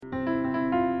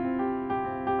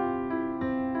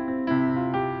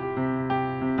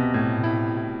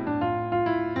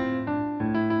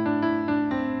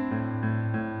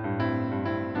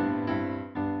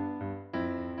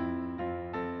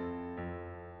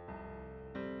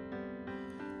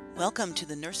Welcome to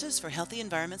the Nurses for Healthy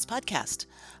Environments podcast.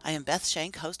 I am Beth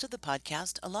Shank, host of the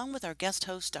podcast, along with our guest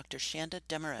host, Dr. Shanda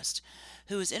Demarest,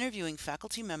 who is interviewing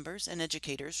faculty members and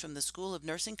educators from the School of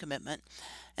Nursing Commitment,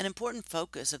 an important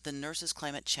focus of the Nurses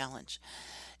Climate Challenge.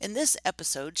 In this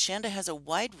episode, Shanda has a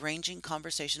wide-ranging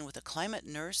conversation with a climate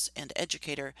nurse and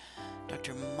educator,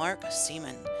 Dr. Mark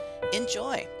Siemon.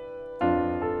 Enjoy!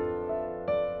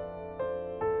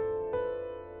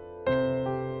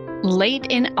 Late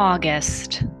in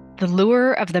August, the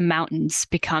lure of the mountains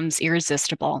becomes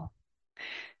irresistible.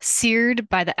 Seared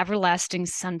by the everlasting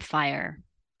sunfire,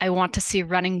 I want to see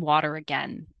running water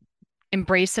again,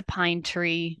 embrace a pine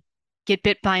tree, get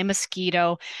bit by a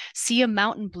mosquito, see a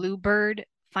mountain bluebird,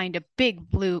 find a big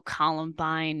blue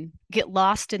columbine, get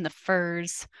lost in the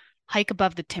firs, hike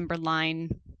above the timberline,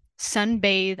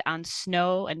 sunbathe on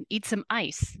snow and eat some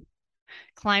ice,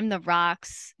 climb the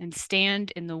rocks, and stand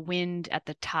in the wind at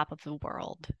the top of the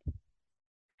world.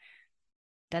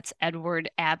 That's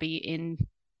Edward Abbey in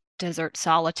Desert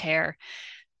Solitaire.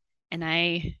 And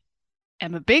I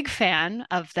am a big fan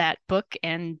of that book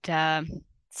and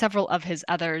several of his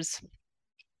others.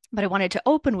 But I wanted to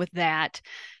open with that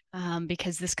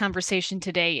because this conversation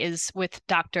today is with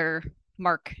Dr.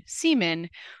 Mark Siemon,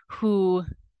 who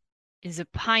is a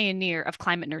pioneer of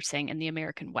climate nursing in the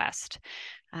American West.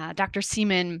 Dr.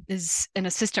 Siemon is an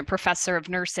assistant professor of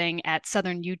nursing at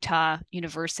Southern Utah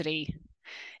University.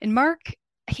 And Mark,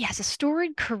 he has a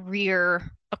storied career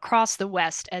across the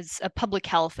West as a public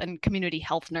health and community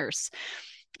health nurse.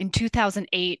 In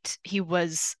 2008, he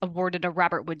was awarded a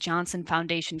Robert Wood Johnson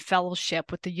Foundation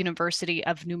Fellowship with the University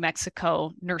of New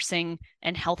Mexico Nursing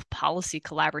and Health Policy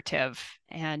Collaborative.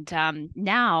 And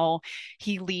now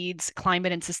he leads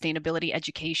climate and sustainability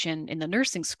education in the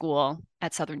nursing school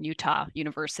at Southern Utah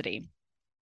University.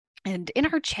 And in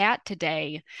our chat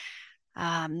today,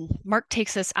 Mark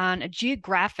takes us on a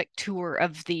geographic tour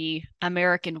of the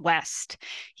American West.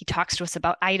 He talks to us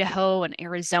about Idaho and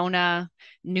Arizona,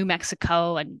 New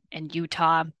Mexico, and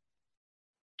Utah.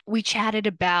 We chatted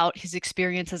about his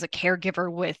experience as a caregiver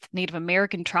with Native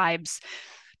American tribes,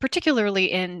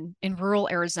 particularly in rural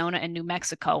Arizona and New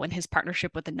Mexico, and his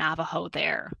partnership with the Navajo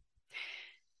there.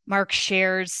 Mark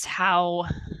shares how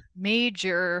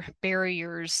major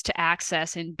barriers to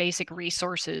access in basic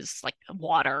resources like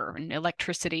water and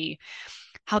electricity,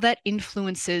 how that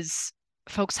influences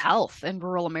folks' health in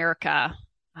rural America,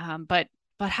 but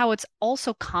how it's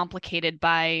also complicated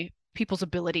by people's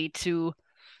ability to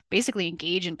basically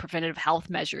engage in preventative health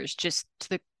measures just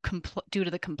due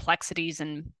to the complexities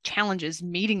and challenges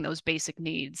meeting those basic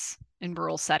needs in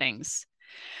rural settings.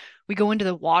 We go into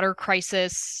the water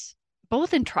crisis,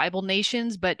 both in tribal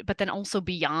nations, but then also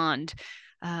beyond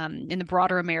in the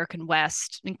broader American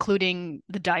West, including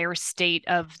the dire state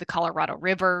of the Colorado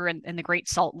River and the Great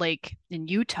Salt Lake in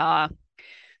Utah,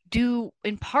 due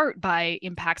in part by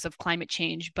impacts of climate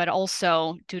change, but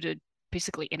also due to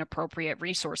basically inappropriate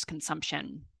resource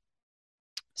consumption.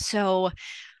 So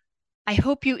I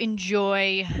hope you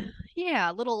enjoy,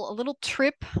 a little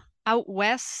trip out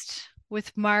west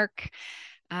with Mark.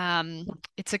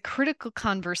 It's a critical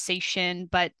conversation,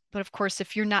 but of course,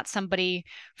 if you're not somebody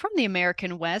from the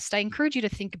American West, I encourage you to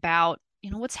think about,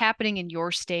 what's happening in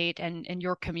your state and in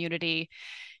your community,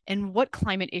 and what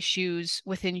climate issues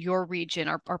within your region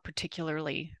are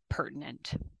particularly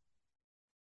pertinent.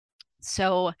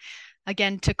 So,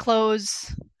 again, to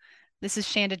close, this is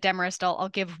Shanda Demarest. I'll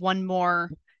give one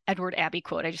more Edward Abbey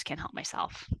quote. I just can't help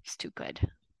myself. It's too good.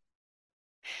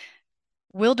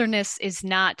 Wilderness is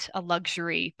not a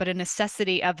luxury, but a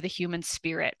necessity of the human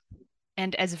spirit,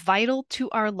 and as vital to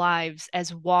our lives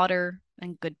as water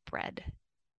and good bread.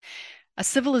 A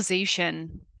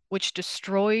civilization which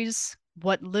destroys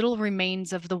what little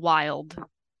remains of the wild,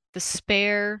 the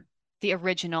spare, the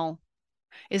original,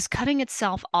 is cutting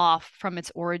itself off from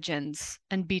its origins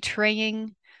and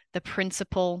betraying the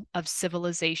principle of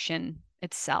civilization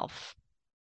itself.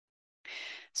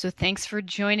 So thanks for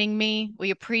joining me.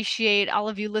 We appreciate all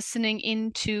of you listening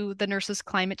into the Nurses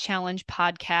Climate Challenge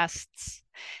podcasts.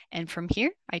 And from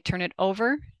here, I turn it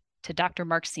over to Dr.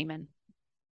 Mark Siemon.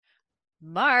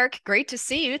 Mark, great to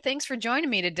see you. Thanks for joining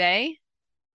me today.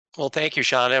 Well, thank you,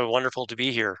 Shanda. Wonderful to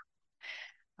be here.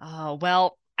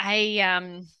 Well,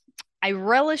 I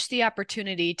relish the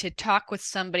opportunity to talk with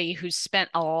somebody who's spent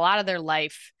a lot of their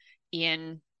life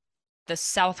in the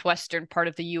southwestern part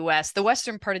of the U.S., the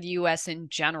western part of the U.S. in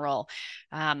general.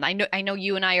 I know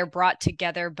you and I are brought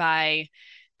together by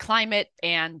climate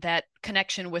and that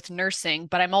connection with nursing,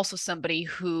 but I'm also somebody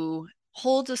who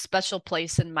holds a special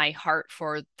place in my heart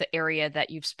for the area that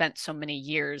you've spent so many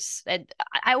years. And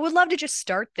I would love to just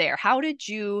start there. How did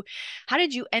you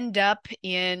end up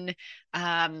in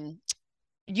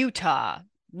Utah,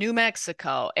 New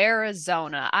Mexico,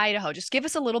 Arizona, Idaho? Just give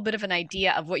us a little bit of an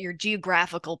idea of what your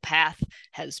geographical path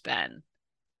has been.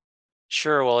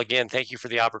 Sure. Well, again, thank you for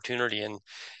the opportunity. And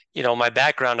my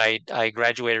background, I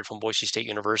graduated from Boise State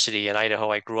University in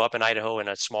Idaho. I grew up in Idaho in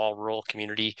a small rural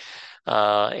community,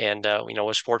 and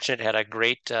was fortunate, had a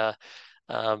great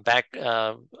back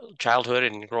childhood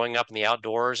and growing up in the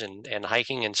outdoors and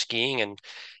hiking and skiing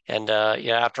and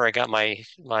after I got my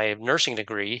nursing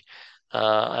degree,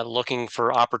 looking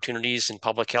for opportunities in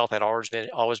public health. I'd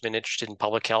always been interested in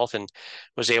public health and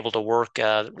was able to work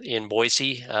in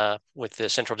Boise with the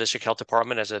Central District Health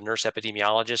Department as a nurse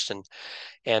epidemiologist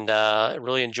and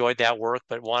really enjoyed that work,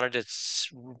 but wanted to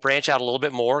branch out a little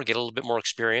bit more, get a little bit more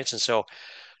experience, and so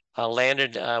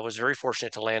was very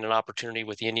fortunate to land an opportunity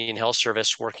with the Indian Health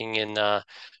Service working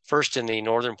first in the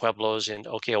northern pueblos in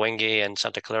Okeowenge and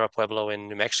Santa Clara Pueblo in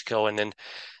New Mexico, and then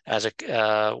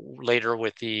later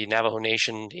with the Navajo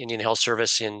Nation Indian Health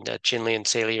Service in Chinle and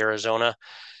Saline, Arizona.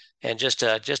 And just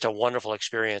a wonderful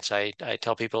experience. I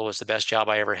tell people it was the best job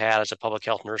I ever had as a public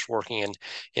health nurse working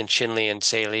in Chinle and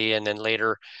Saline, and then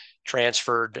later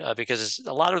transferred because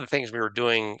a lot of the things we were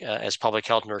doing as public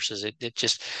health nurses, it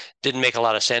just didn't make a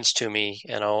lot of sense to me,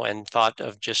 and thought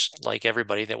of just like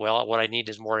everybody that, well, what I need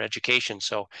is more education.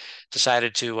 So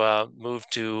decided to move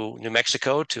to New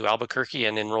Mexico, to Albuquerque,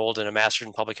 and enrolled in a master's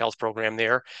in public health program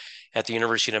there at the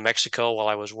University of New Mexico while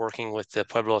I was working with the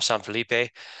Pueblo of San Felipe,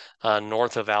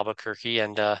 north of Albuquerque.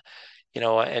 And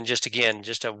just again,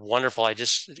 just a wonderful, I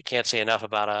just can't say enough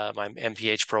about my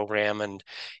MPH program and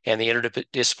the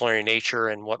interdisciplinary nature,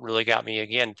 and what really got me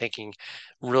again thinking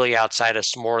really outside of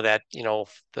some more of that,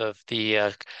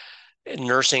 the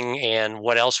nursing and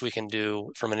what else we can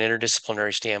do from an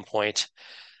interdisciplinary standpoint.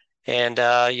 And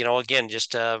again,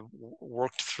 just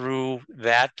worked through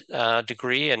that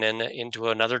degree and then into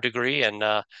another degree,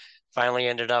 and finally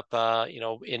ended up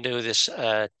into this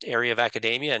area of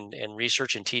academia and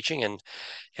research and teaching, and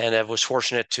I was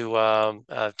fortunate to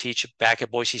teach back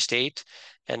at Boise State,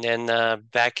 and then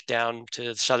back down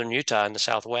to southern Utah in the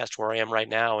Southwest, where I am right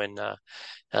now in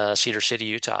Cedar City,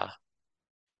 Utah.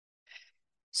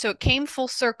 So it came full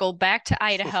circle back to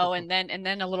Idaho and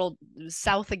then a little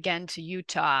south again to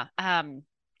Utah.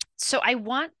 So I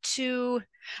want to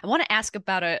ask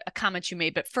about a comment you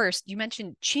made, but first you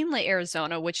mentioned Chinle,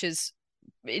 Arizona, which is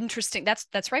interesting.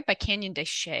 That's right by Canyon de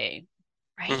Chelly,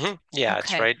 right? Yeah,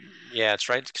 it's Okay. right. Yeah, it's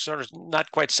right. Sort of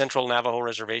not quite central Navajo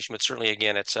reservation, but certainly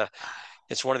again, it's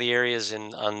one of the areas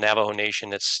on Navajo Nation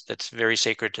that's very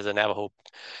sacred to the Navajo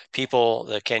people,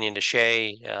 the Canyon de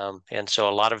Chelly, and so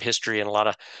a lot of history and a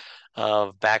lot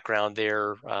of background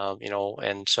there,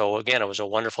 and so again, it was a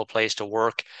wonderful place to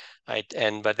work.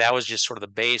 But that was just sort of the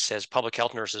base. As public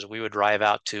health nurses, we would drive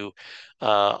out to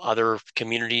other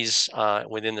communities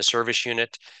within the service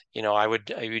unit. I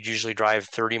would usually drive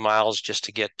 30 miles just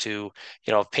to get to,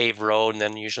 paved road, and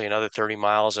then usually another 30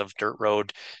 miles of dirt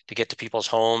road to get to people's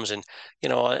homes. And,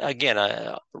 again,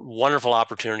 a wonderful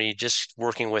opportunity just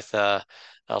working with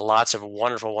lots of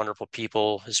wonderful, wonderful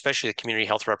people, especially the community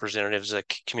health representatives, the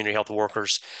community health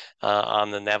workers on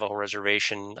the Navajo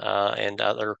reservation, and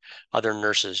other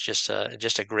nurses. Just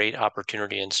a great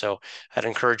opportunity. And so I'd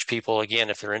encourage people, again,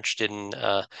 if they're interested in,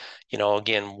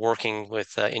 again, working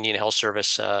with Indian Health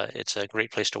Service, it's a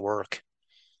great place to work.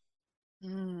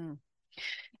 Mm,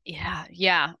 yeah,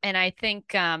 yeah. And I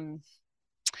think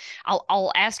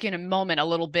I'll ask you in a moment a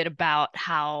little bit about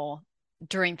how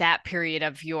during that period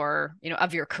of your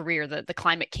career the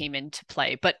climate came into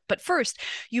play. But first,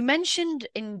 you mentioned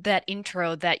in that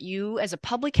intro that you as a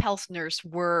public health nurse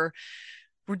were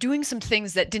doing some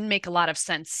things that didn't make a lot of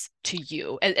sense to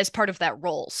you as part of that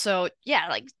role. So yeah,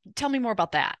 like tell me more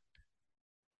about that.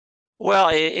 Well,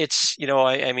 it's,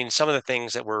 I mean, some of the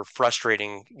things that were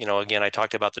frustrating, again, I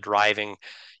talked about the driving,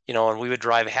 and we would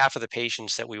drive half of the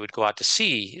patients that we would go out to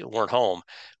see weren't home,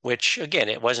 which again,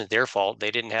 it wasn't their fault.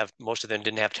 Most of them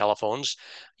didn't have telephones,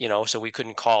 so we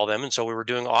couldn't call them. And so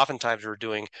oftentimes we were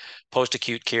doing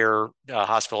post-acute care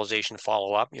hospitalization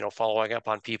follow-up, following up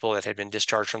on people that had been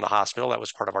discharged from the hospital. That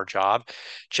was part of our job,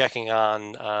 checking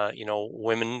on,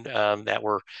 women that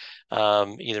were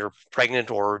either pregnant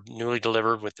or newly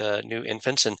delivered with new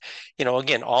infants. And,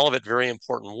 again, all of it very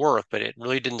important work, but it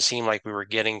really didn't seem like we were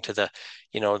getting to the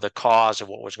cause of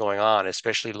what was going on,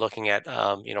 especially looking at,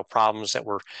 problems that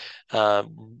were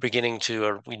beginning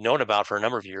we'd known about for a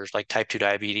number of years, like type 2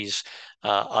 diabetes,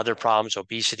 other problems,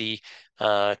 obesity,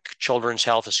 children's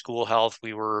health, school health.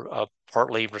 We were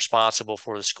partly responsible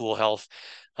for the school health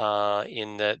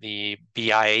in the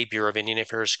BIA, Bureau of Indian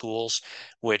Affairs Schools,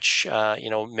 which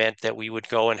meant that we would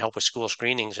go and help with school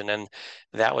screenings, and then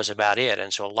that was about it.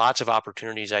 And so lots of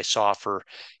opportunities I saw for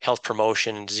health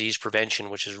promotion and disease prevention,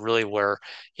 which is really where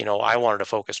I wanted to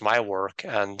focus my work.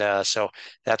 And so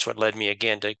that's what led me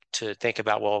again to think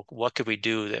about, well, what could we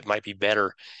do that might be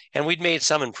better? And we'd made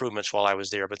some improvements while I was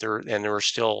there, but there were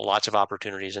still lots of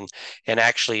opportunities. And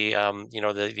actually,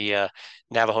 the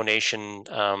Navajo Nation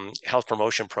health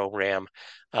promotion program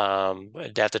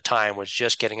at the time was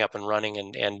just getting up and running,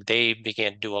 and they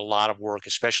began to do a lot of work,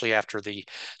 especially after the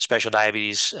Special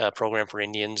Diabetes Program for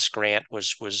Indians grant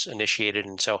was initiated.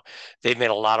 And so they've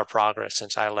made a lot of progress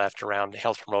since I left around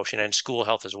health promotion and school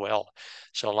health as well.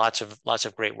 So lots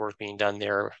of great work being done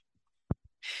there.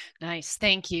 Nice.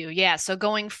 Thank you. Yeah. So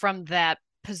going from that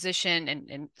position,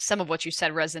 and some of what you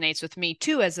said resonates with me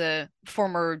too, as a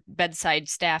former bedside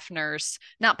staff nurse,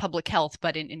 not public health,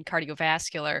 but in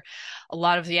cardiovascular, a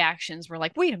lot of the actions were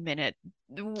like, wait a minute,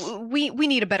 we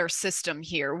need a better system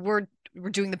here. We're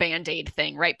doing the Band-Aid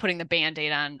thing, right? Putting the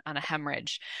Band-Aid on a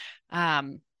hemorrhage.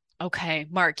 Okay,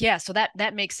 Mark. Yeah. So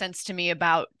that makes sense to me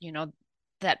about,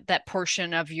 that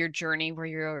portion of your journey where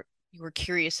you were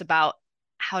curious about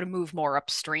how to move more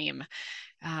upstream,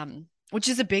 which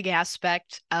is a big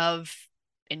aspect of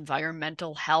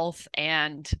environmental health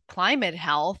and climate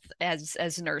health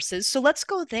as nurses. So let's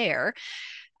go there.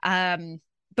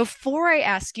 Before I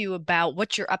ask you about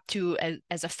what you're up to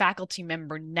as a faculty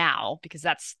member now, because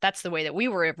that's the way that we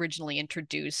were originally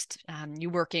introduced,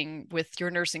 you working with your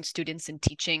nursing students and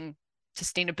teaching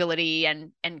sustainability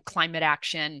and climate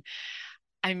action.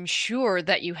 I'm sure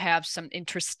that you have some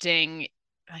interesting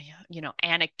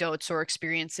anecdotes or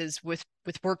experiences with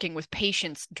working with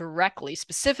patients directly,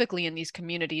 specifically in these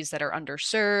communities that are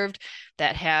underserved,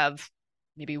 that have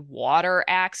maybe water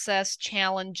access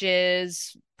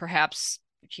challenges, perhaps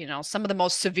some of the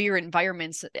most severe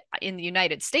environments in the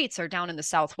United States are down in the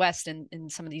Southwest in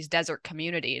some of these desert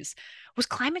communities. Was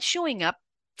climate showing up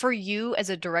for you as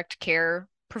a direct care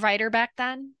provider back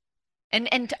then?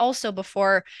 And also,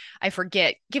 before I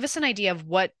forget, give us an idea of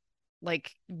what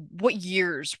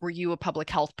years were you a public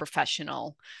health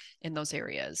professional in those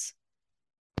areas?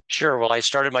 Sure. Well, I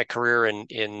started my career in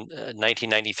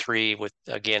 1993 with,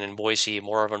 again, in Boise,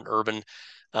 more of an urban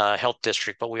health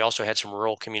district, but we also had some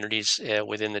rural communities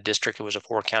within the district. It was a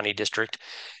 4-county district,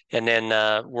 and then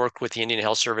worked with the Indian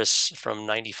Health Service from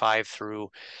 95 through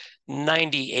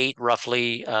 98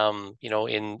 roughly,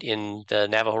 in the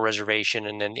Navajo Reservation,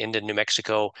 and then into New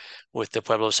Mexico with the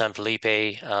Pueblo San Felipe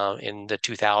in the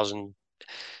 2000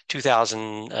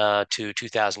 to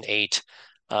 2008,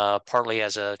 partly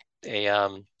as a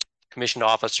commissioned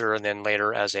officer, and then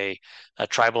later as a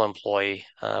tribal employee.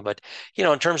 But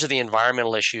in terms of the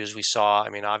environmental issues we saw, I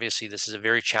mean, obviously this is a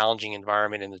very challenging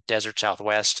environment in the desert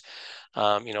Southwest.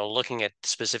 Looking at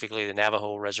specifically the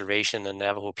Navajo Reservation and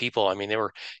Navajo people, I mean, they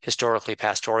were historically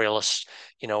pastoralists,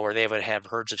 where they would have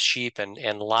herds of sheep,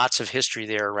 and lots of history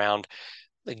there around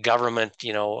the government,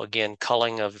 again,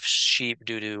 culling of sheep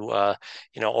due to,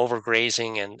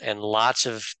 overgrazing, and lots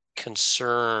of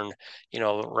concern,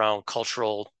 around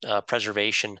cultural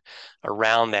preservation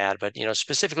around that. But,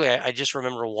 specifically, I just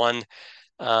remember one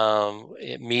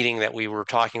meeting that we were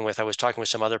talking with. I was talking with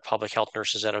some other public health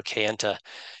nurses at Okeanta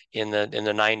in the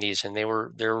 90s, and they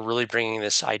were really bringing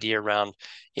this idea around,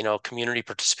 community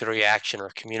participatory action or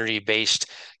community-based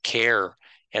care,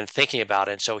 and thinking about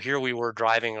it. And so here we were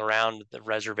driving around the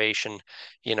reservation,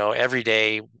 every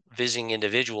day, visiting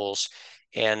individuals,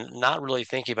 and not really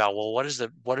thinking about, well, what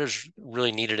is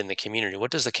really needed in the community?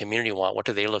 What does the community want? What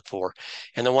do they look for?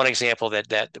 And the one example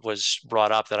that was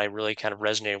brought up that I really kind of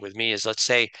resonated with me is, let's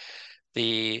say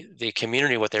the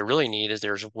community, what they really need is,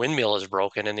 there's a windmill is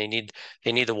broken, and they need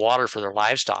the water for their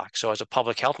livestock. So as a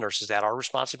public health nurse, is that our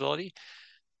responsibility?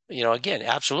 Again,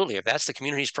 absolutely. If that's the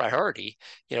community's priority,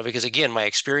 because again, my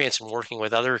experience in working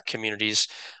with other communities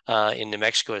in New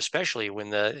Mexico, especially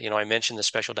when I mentioned the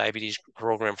Special Diabetes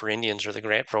Program for Indians, or the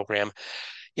grant program,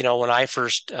 when I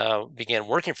first began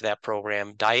working for that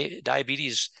program,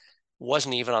 diabetes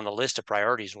wasn't even on the list of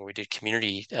priorities when we did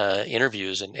community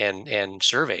interviews and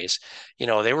surveys.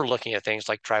 They were looking at things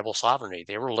like tribal sovereignty.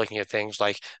 They were looking at things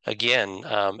like, again,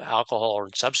 alcohol or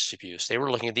substance abuse. They were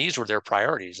looking at, these were their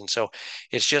priorities. And so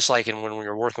it's just like when we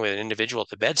were working with an individual at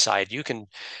the bedside, you can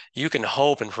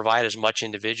hope and provide as much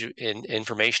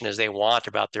information as they want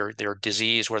about their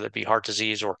disease, whether it be heart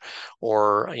disease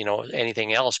or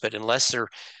anything else. But unless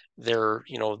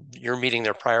you're meeting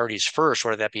their priorities first,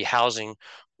 whether that be housing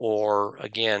or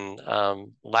again,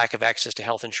 lack of access to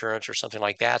health insurance or something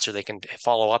like that, so they can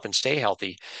follow up and stay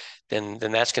healthy, then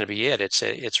that's going to be it.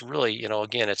 It's really,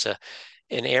 again, it's an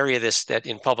area that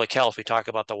in public health, we talk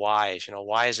about the whys.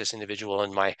 Why is this individual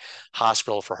in my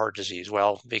hospital for heart disease?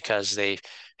 Well, because they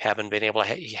haven't been able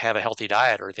to have a healthy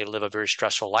diet, or they live a very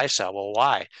stressful lifestyle. Well,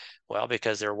 why? Well,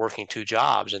 because they're working 2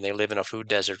 jobs and they live in a food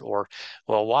desert. Or,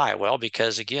 well, why? Well,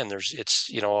 because again,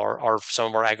 some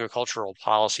of our agricultural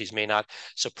policies may not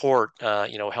support,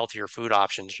 healthier food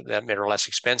options that are less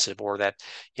expensive, or that,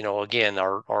 again,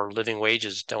 our living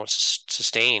wages don't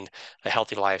sustain a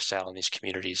healthy lifestyle in these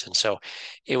communities. And so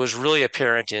it was really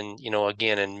apparent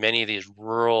again, in many of these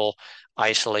rural,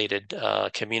 isolated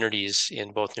communities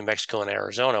in both New Mexico and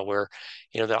Arizona, where,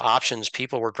 the options,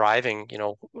 people were driving,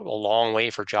 a long way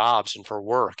for jobs and for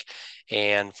work,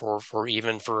 and for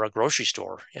even for a grocery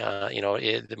store.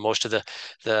 Most of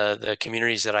the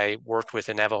communities that I worked with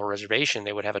in Navajo Reservation,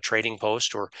 they would have a trading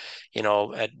post, or,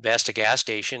 at best a gas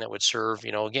station that would serve,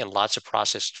 again, lots of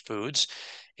processed foods.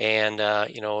 And,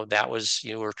 that was,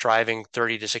 you were driving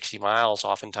 30 to 60 miles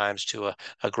oftentimes to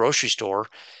a grocery store.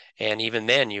 And even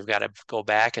then, you've got to go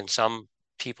back, and some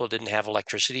people didn't have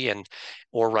electricity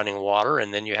or running water.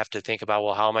 And then you have to think about,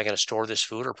 well, how am I going to store this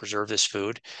food or preserve this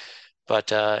food? But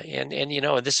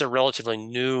this is a relatively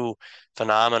new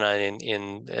phenomenon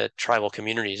in tribal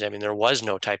communities. I mean, there was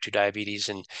no type 2 diabetes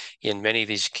in many of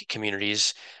these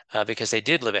communities because they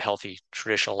did live a healthy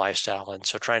traditional lifestyle. And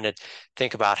so trying to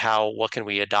think about what can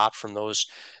we adopt from those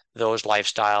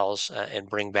lifestyles and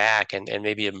bring back and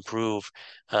maybe improve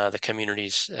the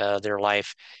communities, their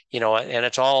life, and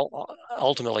it's all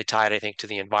ultimately tied, I think, to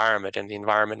the environment, and the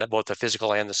environment, both the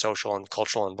physical and the social and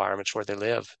cultural environments where they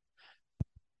live.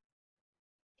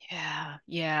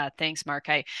 Yeah. Thanks, Mark.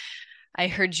 I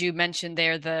heard you mention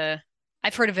there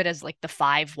I've heard of it as like the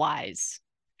 5 whys.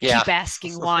 Yeah. Keep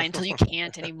asking why until you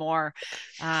can't anymore.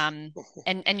 And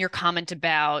your comment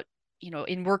about,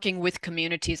 in working with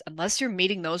communities, unless you're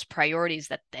meeting those priorities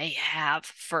that they have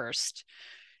first,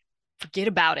 forget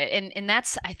about it. And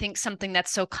that's, I think, something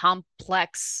that's so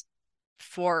complex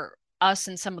for us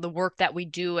and some of the work that we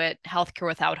do at Healthcare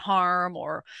Without Harm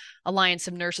or Alliance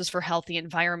of Nurses for Healthy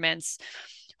Environments.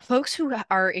 Folks who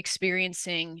are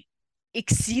experiencing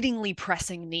exceedingly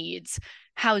pressing needs,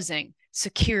 housing,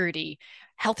 security,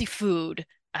 healthy food,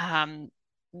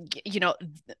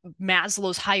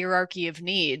 Maslow's hierarchy of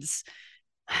needs.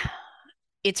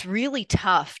 It's really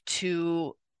tough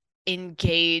to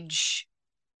engage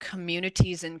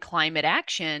communities in climate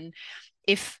action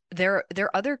if their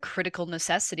other critical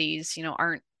necessities,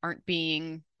 aren't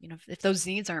being, if those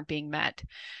needs aren't being met.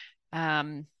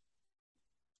 Um,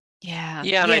 Yeah,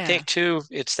 and I yeah. think too,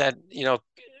 it's that,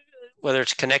 whether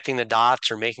it's connecting the dots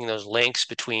or making those links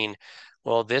between,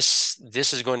 well, this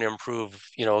is going to improve,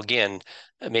 again,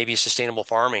 maybe sustainable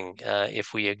farming,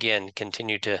 if we again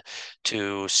continue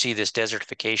to see this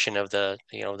desertification of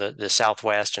the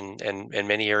Southwest and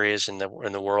many areas in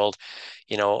the world.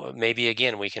 Maybe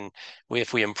again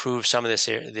if we improve some of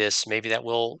this, maybe that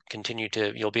will continue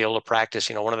you'll be able to practice.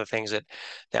 One of the things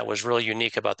that was really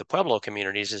unique about the Pueblo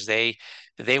communities is they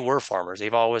were farmers.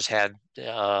 They've always had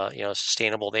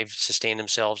sustainable. They've sustained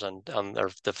themselves on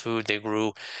the food they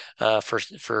grew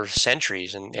for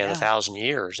centuries and 1,000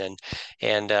 years, and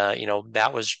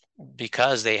that was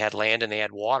because they had land and they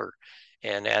had water.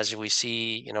 And as we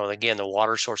see, again, the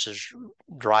water sources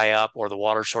dry up, or the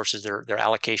water sources, their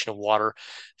allocation of water,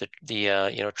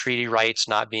 the treaty rights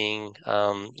not being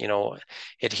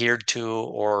adhered to,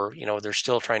 or they're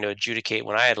still trying to adjudicate.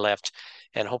 When I had left,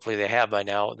 and hopefully they have by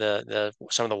now,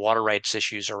 some of the water rights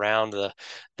issues around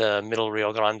the Middle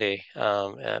Rio Grande,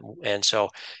 and so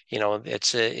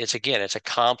it's a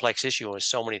complex issue with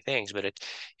so many things, but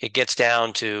it gets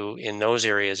down to, in those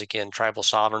areas, again, tribal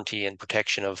sovereignty and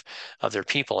protection of their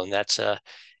people,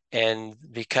 and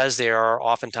because they are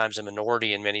oftentimes a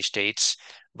minority in many states,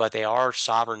 but they are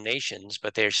sovereign nations,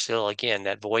 but they're still, again,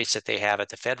 that voice that they have at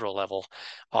the federal level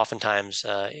oftentimes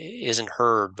isn't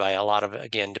heard by a lot of,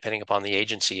 again, depending upon the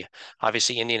agency.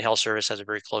 Obviously, Indian Health Service has a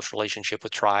very close relationship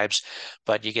with tribes,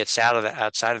 but you get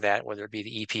outside of that, whether it be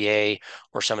the EPA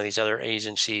or some of these other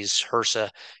agencies, HRSA,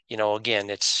 again,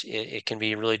 it can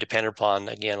be really dependent upon,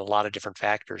 again, a lot of different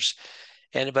factors.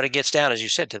 But it gets down, as you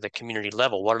said, to the community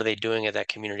level. What are they doing at that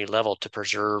community level to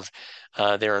preserve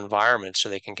their environment so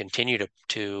they can continue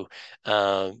to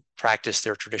practice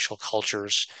their traditional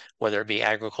cultures, whether it be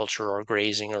agriculture or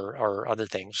grazing or other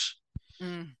things?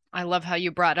 I love how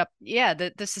you brought up,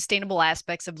 the sustainable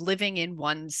aspects of living in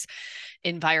one's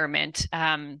environment.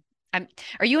 Are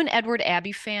you an Edward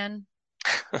Abbey fan?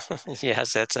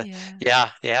 Yes, Yeah.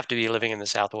 yeah, you have to be living in the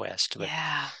Southwest, but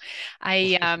Yeah.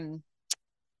 I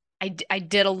I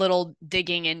did a little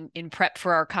digging in prep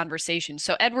for our conversation.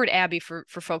 So Edward Abbey, for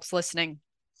folks listening,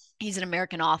 he's an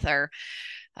American author.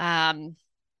 Um,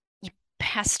 he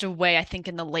passed away, I think,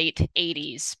 in the late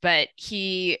 80s, but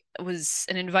he was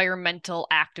an environmental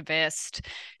activist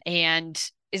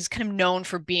and is kind of known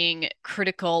for being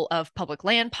critical of public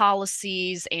land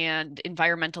policies and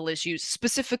environmental issues,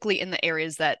 specifically in the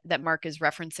areas that Mark is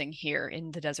referencing here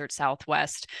in the desert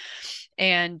Southwest.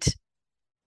 And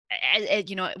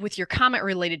you know, with your comment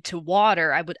related to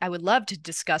water, I would love to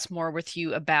discuss more with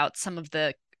you about some of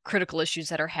the critical issues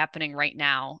that are happening right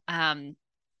now.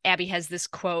 Abby has this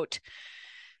quote.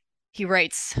 He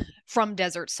writes from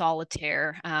Desert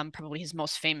Solitaire, probably his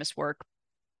most famous work.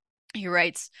 He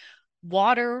writes,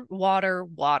 "Water, water,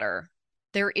 water.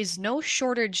 There is no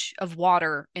shortage of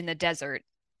water in the desert,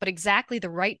 but exactly the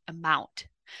right amount.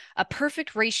 A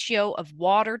perfect ratio of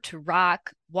water to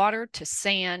rock, water to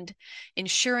sand,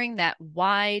 ensuring that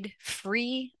wide,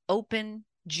 free, open,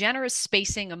 generous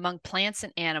spacing among plants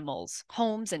and animals,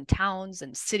 homes and towns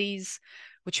and cities,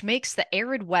 which makes the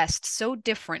arid West so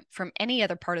different from any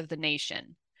other part of the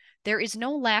nation. There is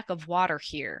no lack of water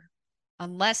here,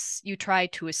 unless you try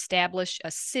to establish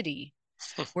a city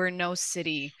where no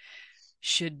city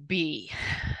should be."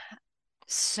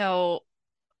 So,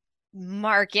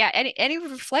 Mark, yeah, any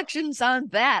reflections on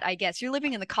that? I guess you're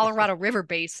living in the Colorado River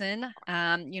Basin,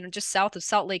 you know, just south of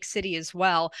Salt Lake City as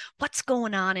well. What's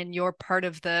going on in your part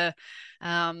of the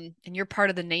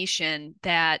nation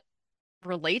that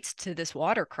relates to this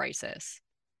water crisis?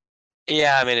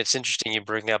 yeah, I mean, it's interesting you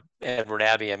bring up Edward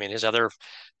Abbey. I mean, his other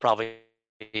probably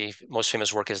most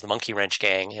famous work is the Monkey Wrench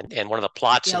Gang, and one of the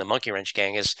plots in the Yep. Monkey Wrench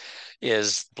Gang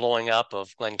is blowing up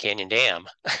of Glen Canyon Dam,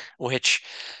 which,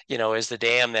 you know, is the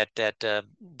dam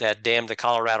that dammed the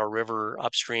Colorado River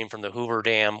upstream from the Hoover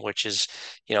Dam, which is,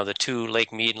 you know, the two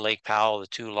Lake Mead and Lake Powell, the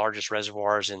two largest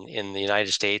reservoirs in the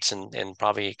United States and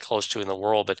probably close to in the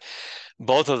world. But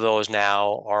both of those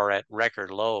now are at record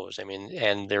lows. I mean,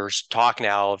 and there's talk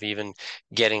now of even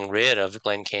getting rid of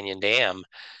Glen Canyon Dam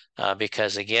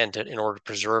because again, in order to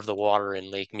preserve the water in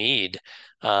Lake Mead,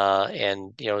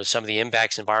 and you know some of the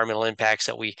impacts, environmental impacts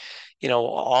that we, you know,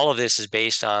 all of this is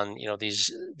based on you know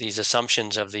these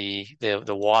assumptions of the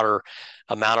water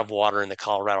amount of water in the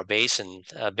Colorado Basin,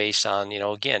 based on you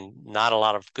know again not a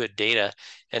lot of good data,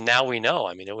 and now we know.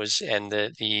 I mean, it was and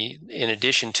the in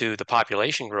addition to the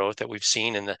population growth that we've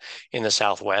seen in the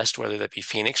Southwest, whether that be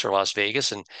Phoenix or Las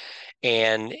Vegas, and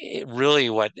it really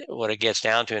what it gets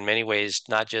down to in many ways,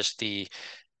 not just the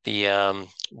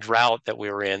drought that we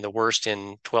were in, the worst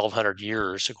in 1,200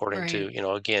 years, according Right. to you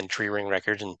know again tree ring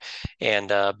records, and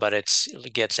but it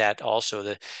gets at also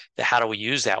the how do we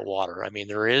use that water? I mean,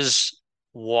 there is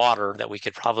water that we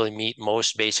could probably meet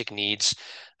most basic needs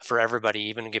for everybody,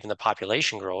 even given the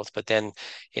population growth. But then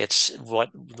it's what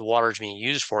the water is being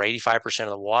used for. 85%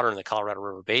 of the water in the Colorado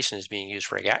River Basin is being used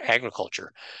for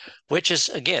agriculture, which is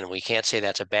again, we can't say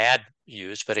that's a bad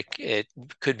use, but it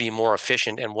could be more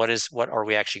efficient. And what are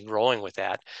we actually growing with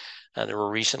that? There were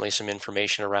recently some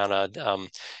information around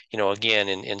you know, again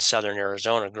in southern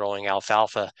Arizona, growing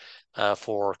alfalfa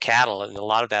for cattle, and a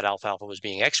lot of that alfalfa was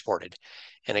being exported.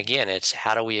 And again, it's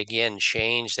how do we again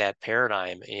change that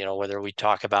paradigm? You know, whether we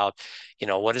talk about, you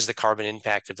know, what is the carbon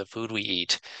impact of the food we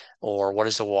eat, or what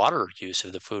is the water use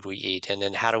of the food we eat, and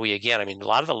then how do we again? I mean, a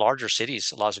lot of the larger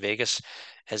cities, Las Vegas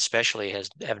especially,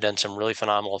 have done some really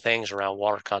phenomenal things around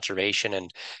water conservation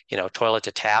and you know toilet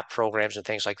to tap programs and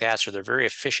things like that. So they're very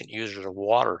efficient users of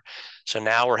water. So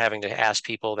now we're having to ask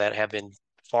people that have been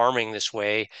farming this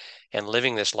way and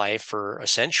living this life for a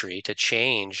century to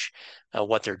change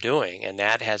what they're doing, and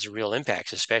that has real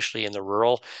impacts, especially in the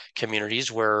rural communities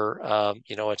where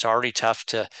you know it's already tough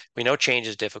to. We know change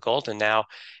is difficult, and now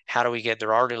how do we get?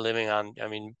 They're already living on. I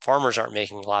mean, farmers aren't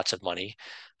making lots of money,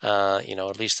 you know,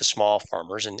 at least the small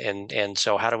farmers. And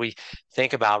so how do we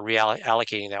think about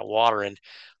reallocating that water? And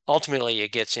ultimately,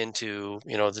 it gets into,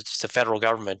 you know, the federal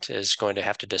government is going to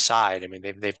have to decide. I mean,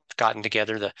 they've gotten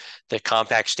together the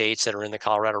compact states that are in the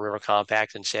Colorado River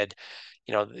Compact and said,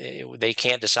 you know, they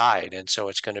can't decide, and so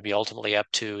it's going to be ultimately up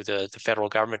to the federal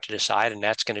government to decide, and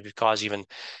that's going to cause even,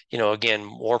 you know, again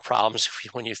more problems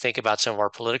when you think about some of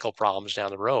our political problems down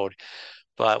the road.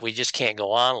 But we just can't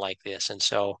go on like this, and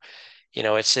so you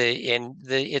know, it's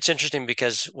interesting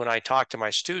because when I talk to my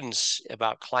students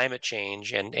about climate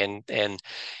change and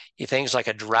things like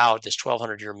a drought, this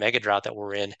 1,200-year mega drought that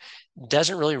we're in,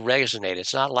 doesn't really resonate.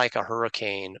 It's not like a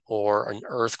hurricane or an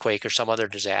earthquake or some other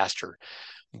disaster.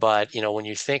 But, when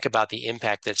you think about the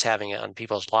impact that's having on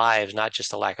people's lives, not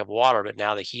just the lack of water, but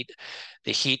now the heat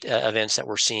events that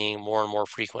we're seeing more and more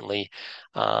frequently,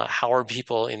 how are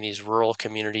people in these rural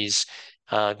communities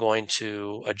going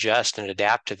to adjust and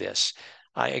adapt to this?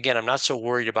 Again, I'm not so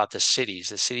worried about the cities.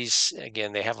 The cities,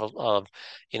 again, they have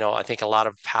I think a lot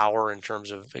of power in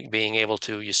terms of being able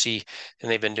to, you see,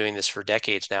 and they've been doing this for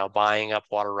decades now, buying up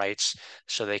water rights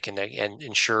so they can and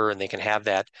ensure and they can have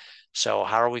that. So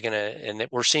how are we going to, and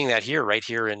we're seeing that here, right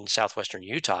here in southwestern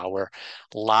Utah, where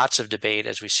lots of debate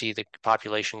as we see the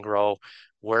population grow,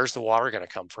 where's the water going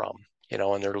to come from?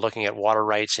 And they're looking at water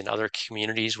rights in other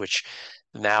communities, which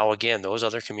now, again, those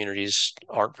other communities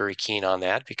aren't very keen on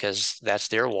that because that's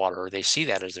their water. They see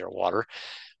that as their water.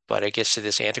 But it gets to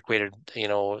this antiquated,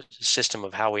 system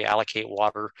of how we allocate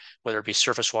water, whether it be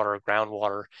surface water or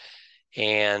groundwater.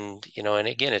 And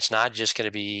again, it's not just going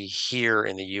to be here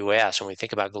in the US. When we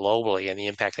think about globally and the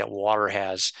impact that water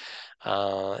has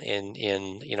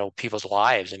in people's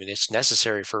lives, I mean, it's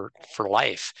necessary for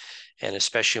life. And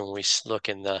especially when we look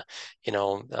in the,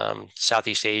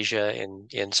 Southeast Asia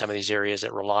and in some of these areas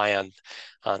that rely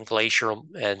on glacier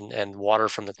and water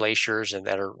from the glaciers and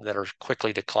that are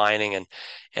quickly declining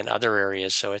and other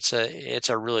areas. So it's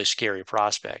a really scary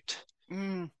prospect.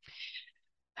 Mm.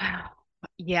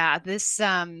 Yeah, this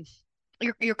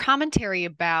your commentary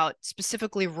about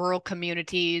specifically rural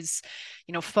communities,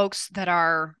 folks that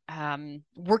are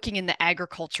working in the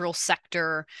agricultural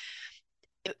sector,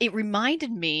 it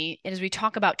reminded me as we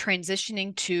talk about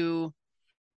transitioning to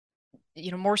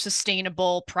more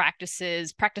sustainable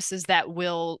practices that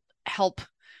will help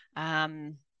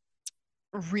um,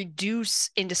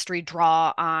 reduce industry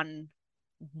draw on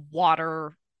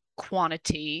water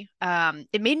quantity.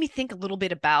 It made me think a little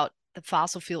bit about the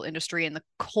fossil fuel industry and the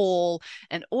coal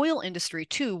and oil industry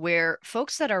too, where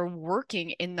folks that are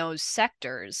working in those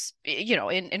sectors,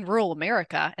 in rural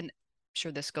America, and I'm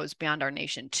sure this goes beyond our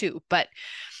nation too, but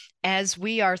as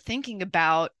we are thinking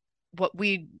about what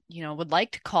we, would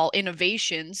like to call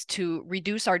innovations to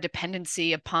reduce our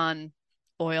dependency upon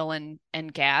oil and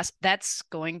gas, that's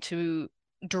going to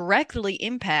directly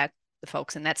impact the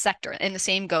folks in that sector. And the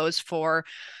same goes for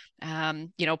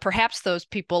perhaps those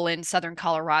people in southern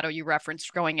Colorado you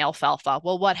referenced growing alfalfa.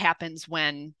 Well, what happens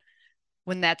when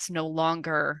that's no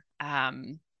longer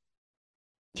when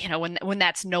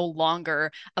that's no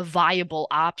longer a viable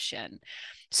option?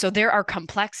 So there are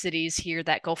complexities here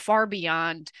that go far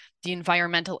beyond the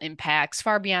environmental impacts,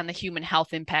 far beyond the human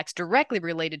health impacts directly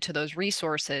related to those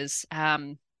resources,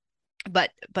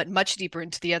 but much deeper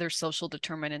into the other social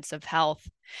determinants of health.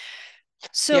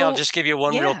 Yeah, I'll So just give you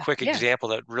one real yeah, quick yeah. example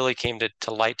that really came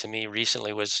to light to me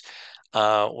recently was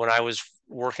when I was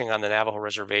working on the Navajo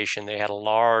reservation. They had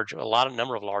a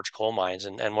number of large coal mines,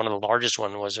 and one of the largest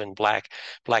one was in Black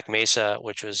Mesa,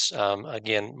 which was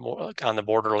again more on the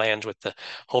borderlands with the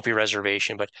Hopi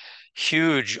reservation, but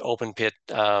huge open pit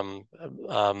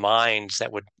mines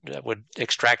that would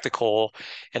extract the coal,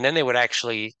 and then they would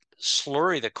actually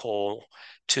slurry the coal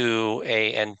to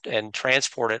and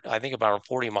transport it, I think about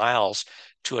 40 miles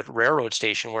to a railroad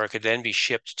station where it could then be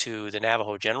shipped to the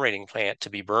Navajo generating plant to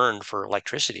be burned for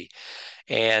electricity.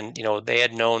 And, they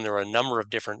had known there were a number of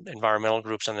different environmental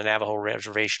groups on the Navajo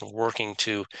reservation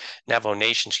Navajo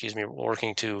Nation, excuse me,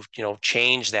 working to,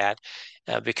 change that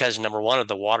because number one of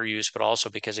the water use, but also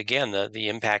because again, the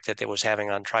impact that it was having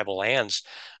on tribal lands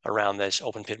around this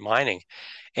open pit mining.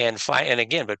 And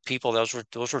again, but people, those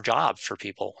were jobs for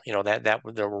people, that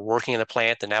were working in the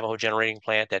plant, the Navajo generating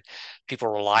plant, that people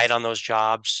relied on those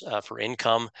jobs for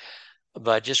income.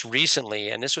 But just recently,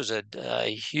 and this was a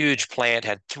huge plant,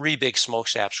 had three big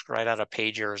smokestacks right out of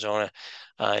Page, Arizona,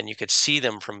 and you could see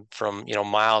them from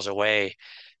miles away.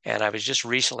 And I was just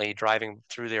recently driving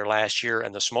through there last year,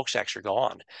 and the smokestacks are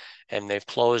gone, and they've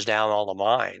closed down all the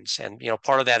mines. And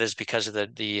part of that is because of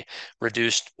the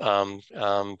reduced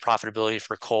profitability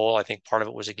for coal. I think part of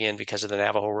it was again because of the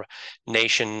Navajo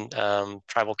Nation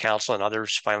Tribal Council and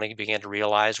others finally began to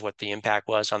realize what the impact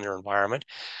was on their environment.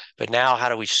 But now, how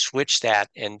do we switch that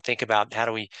and think about how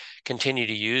do we continue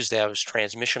to use those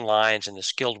transmission lines and the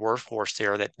skilled workforce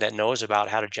there that knows about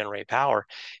how to generate power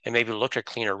and maybe look at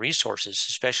cleaner resources,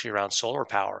 especially around solar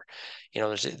power?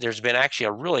 There's been actually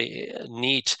a really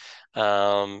neat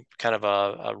kind of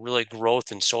a really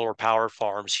growth in solar power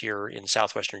farms here in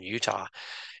southwestern Utah.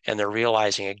 And they're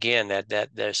realizing again that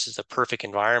this is the perfect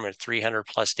environment, 300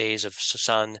 plus days of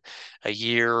sun a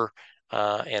year.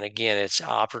 And again, it's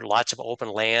offered lots of open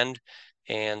land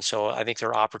And so I think there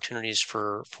are opportunities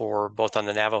for both on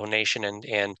the Navajo Nation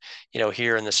and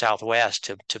here in the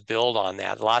Southwest to build on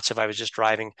that. I was just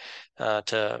driving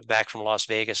back from Las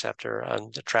Vegas after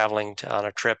traveling on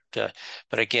a trip, but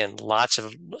again, lots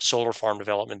of solar farm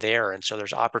development there, and so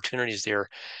there's opportunities there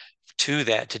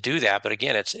to do that. But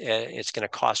again, it's going to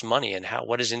cost money, and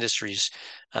what is industries,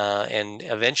 and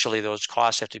eventually those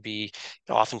costs have to be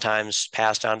oftentimes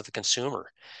passed on to the consumer.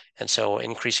 And so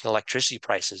increasing electricity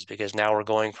prices, because now we're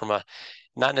going from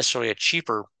not necessarily a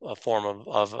cheaper form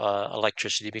of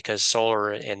electricity, because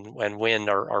solar and wind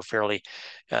are fairly,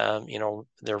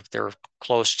 they're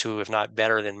close to, if not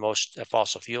better than most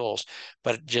fossil fuels,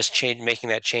 but just making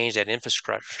that change, that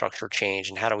infrastructure change,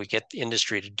 and how do we get the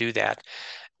industry to do that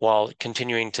while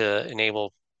continuing to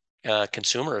enable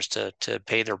consumers to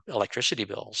pay their electricity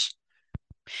bills.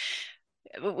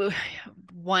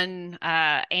 One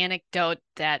anecdote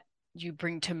that you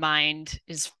bring to mind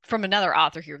is from another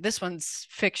author here. This one's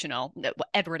fictional.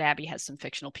 Edward Abbey has some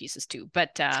fictional pieces too,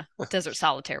 but Desert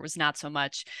Solitaire was not so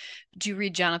much. Do you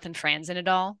read Jonathan Franzen at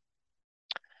all?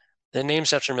 The name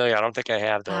sounds familiar. I don't think I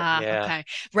have, though. Yeah.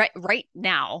 Okay. Right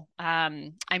now,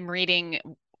 I'm reading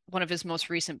one of his most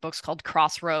recent books called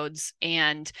Crossroads,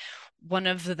 and one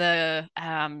of the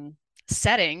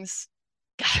settings,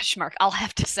 gosh, Mark, I'll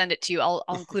have to send it to you. I'll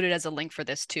include it as a link for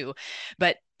this too.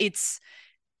 But it's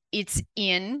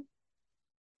in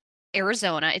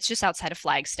Arizona. It's just outside of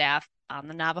Flagstaff on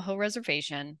the Navajo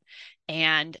reservation,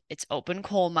 and it's open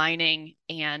coal mining,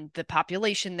 and the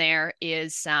population there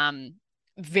is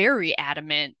very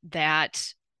adamant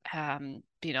that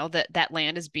that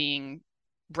land is being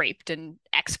raped and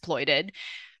exploited.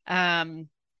 And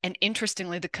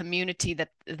interestingly, the community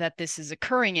that this is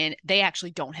occurring in, they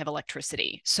actually don't have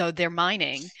electricity. So they're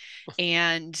mining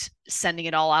and sending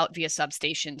it all out via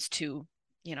substations to,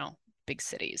 big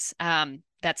cities.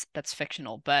 That's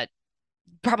fictional, but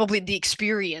probably the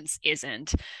experience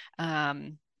isn't.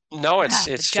 No,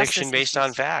 it's fiction based on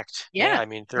issues. fact. Yeah, I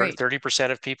mean, right.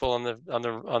 30% of people on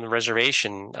the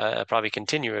reservation probably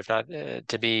continue, if not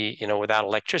to be, without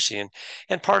electricity,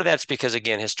 and part of that's because,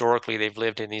 again, historically they've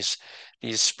lived in these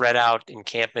spread out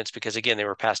encampments, because again they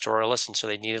were pastoralists, and so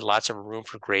they needed lots of room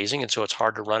for grazing, and so it's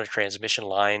hard to run a transmission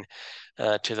line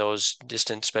to those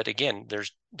distance. But again,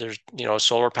 there's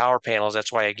solar power panels.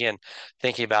 That's why, again,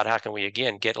 thinking about how can we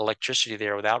again get electricity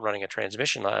there without running a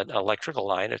transmission electrical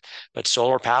line, but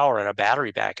solar power and a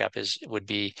battery backup would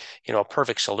be a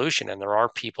perfect solution. And there are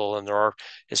people, and there are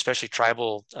especially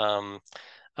tribal.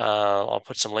 I'll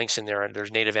put some links in there.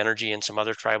 There's Native Energy and some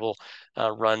other tribal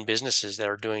run businesses that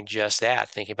are doing just that,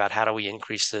 thinking about how do we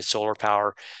increase the solar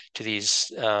power to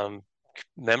these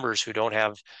members who don't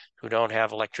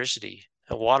have electricity.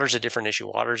 Water's a different issue.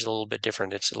 Water's a little bit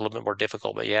different. It's a little bit more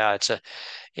difficult, but yeah, it's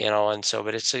and so,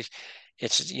 but it's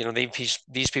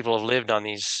these people have lived on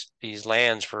these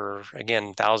lands for, again,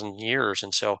 1,000 years,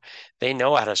 and so they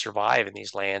know how to survive in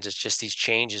these lands. It's just these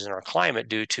changes in our climate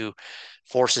due to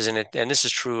forces in it. And this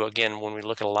is true, again, when we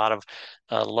look at a lot of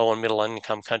low and middle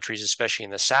income countries, especially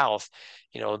in the South.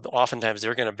 Oftentimes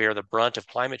they're going to bear the brunt of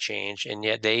climate change, and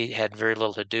yet they had very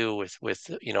little to do with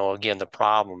again, the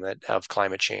problem of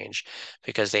climate change,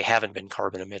 because they haven't been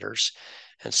carbon emitters.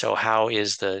 And so how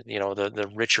is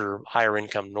the richer, higher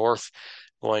income North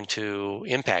going to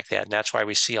impact that? And that's why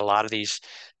we see a lot of these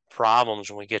problems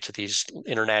when we get to these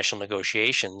international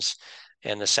negotiations,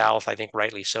 and the South, I think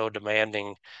rightly so,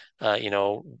 demanding,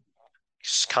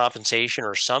 compensation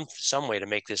or some way to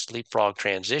make this leapfrog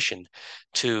transition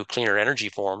to cleaner energy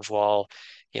forms, while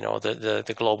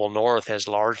the global North has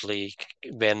largely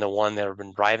been the one that have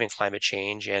been driving climate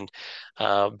change and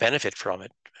benefit from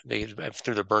it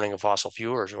through the burning of fossil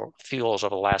fuels over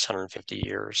the last 150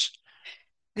 years.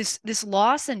 This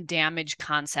loss and damage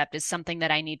concept is something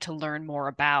that I need to learn more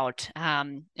about.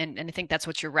 And I think that's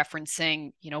what you're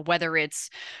referencing, whether it's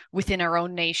within our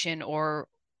own nation or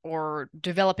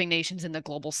developing nations in the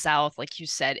global South, like you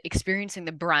said, experiencing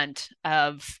the brunt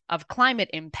of climate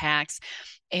impacts,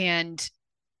 and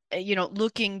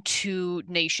looking to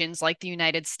nations like the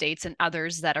United States and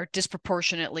others that are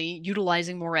disproportionately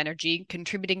utilizing more energy,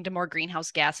 contributing to more greenhouse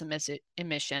gas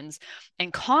emissions,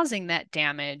 and causing that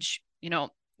damage,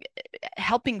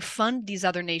 helping fund these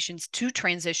other nations to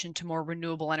transition to more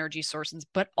renewable energy sources,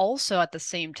 but also at the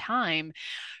same time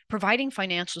providing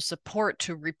financial support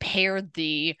to repair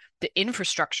the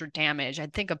infrastructure damage. I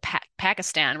think of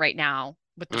Pakistan right now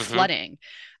with the flooding,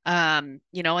 and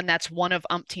that's one of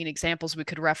umpteen examples we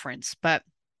could reference. But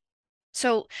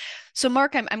so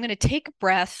Mark, I'm going to take a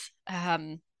breath.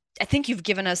 I think you've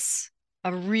given us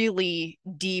a really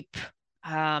deep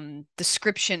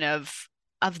description of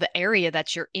of the area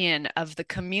that you're in, of the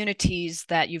communities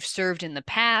that you've served in the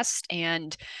past,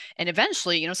 and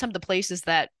eventually, you know, some of the places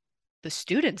that the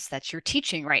students that you're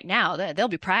teaching right now that they'll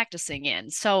be practicing in.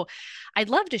 So I'd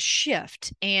love to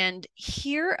shift and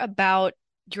hear about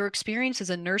your experience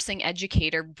as a nursing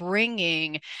educator,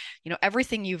 bringing, you know,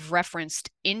 everything you've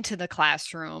referenced into the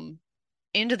classroom,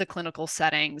 into the clinical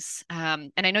settings.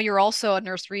 And I know you're also a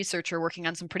nurse researcher working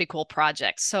on some pretty cool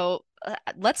projects. So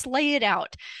let's lay it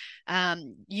out.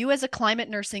 You as a climate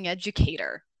nursing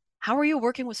educator, how are you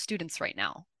working with students right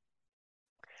now?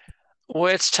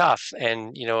 Well, it's tough.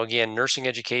 And, again, nursing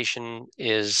education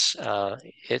is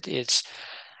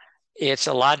it's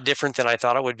a lot different than I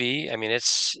thought it would be. I mean,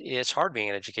 it's hard being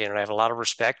an educator, and I have a lot of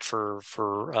respect for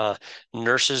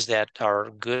nurses that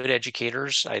are good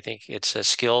educators. I think it's a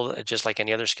skill just like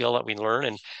any other skill that we learn,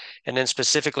 and then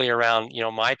specifically around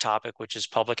my topic, which is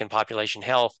public and population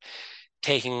health,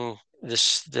 taking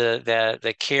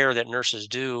the care that nurses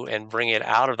do and bring it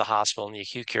out of the hospital in the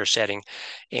acute care setting,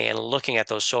 and looking at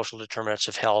those social determinants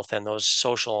of health and those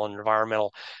social and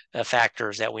environmental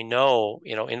factors that we know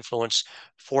influence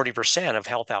 40% of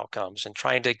health outcomes, and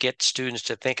trying to get students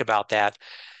to think about that.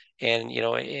 And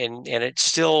and it's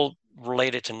still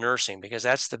related to nursing, because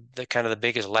that's the kind of the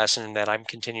biggest lesson that I'm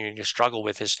continuing to struggle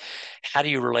with, is how do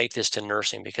you relate this to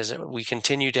nursing? Because we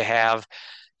continue to have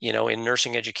in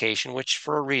nursing education, which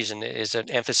for a reason is an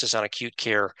emphasis on acute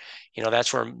care.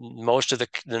 That's where most of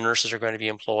the nurses are going to be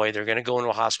employed. They're going to go into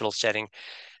a hospital setting.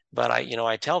 But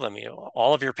I tell them,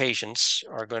 all of your patients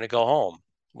are going to go home,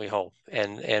 we hope.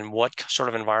 And what sort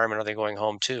of environment are they going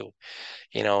home to?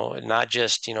 Not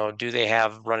just, do they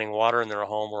have running water in their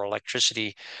home or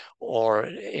electricity, or,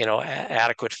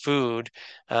 adequate food,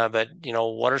 but,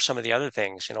 what are some of the other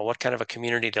things? What kind of a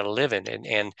community to live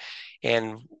in?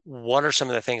 And what are some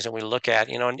of the things that we look at?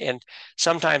 And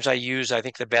sometimes I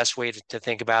think the best way to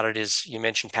think about it is, you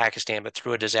mentioned Pakistan, but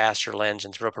through a disaster lens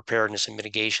and through a preparedness and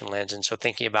mitigation lens. And so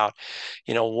thinking about,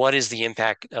 what is the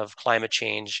impact of climate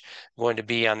change going to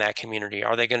be on that community?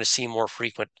 Are they going to see more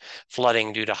frequent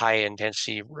flooding due to high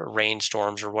intensity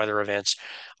rainstorms or weather events?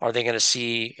 Are they going to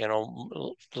see,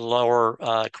 lower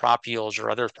crop yields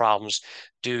or other problems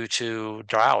due to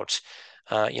drought?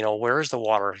 Where is the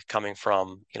water coming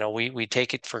from? We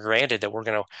take it for granted that we're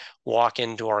going to walk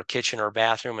into our kitchen or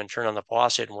bathroom and turn on the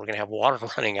faucet and we're going to have water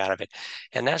running out of it.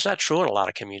 And that's not true in a lot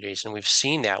of communities. And we've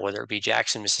seen that, whether it be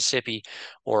Jackson, Mississippi,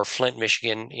 or Flint,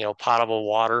 Michigan, potable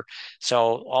water.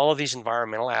 So all of these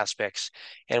environmental aspects,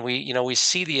 and we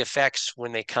see the effects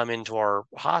when they come into our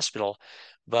hospital.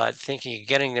 But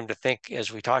getting them to think,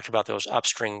 as we talked about, those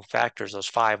upstream factors, those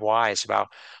 5 whys, about,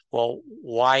 well,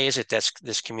 why is it that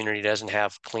this community doesn't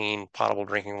have clean, potable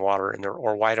drinking water in there,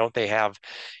 or why don't they have,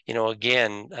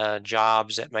 again,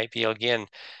 jobs that might be, again,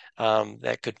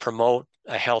 that could promote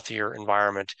a healthier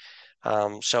environment.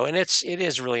 And it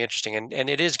is really interesting, and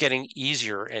it is getting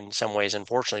easier in some ways,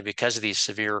 unfortunately, because of these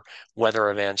severe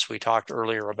weather events. We talked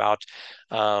earlier about,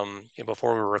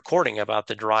 before we were recording, about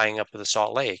the drying up of the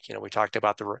Salt Lake. We talked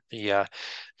about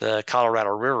the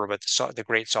Colorado River, but the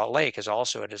Great Salt Lake is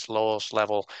also at its lowest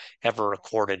level ever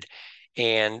recorded.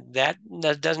 And that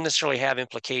doesn't necessarily have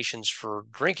implications for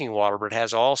drinking water, but it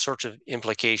has all sorts of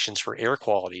implications for air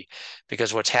quality,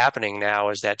 because what's happening now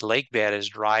is that lake bed is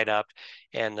dried up,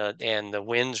 and the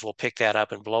winds will pick that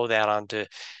up and blow that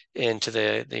into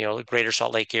the greater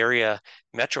Salt Lake area,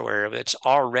 metro area, that's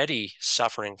already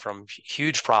suffering from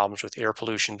huge problems with air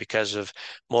pollution because of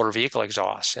motor vehicle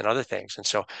exhaust and other things. And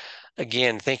so,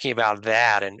 again, thinking about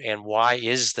that, and why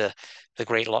is the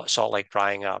Great Salt Lake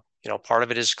drying up? Part of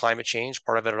it is climate change.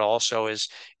 Part of it also is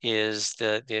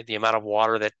the amount of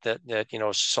water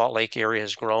that Salt Lake area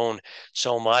has grown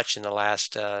so much in the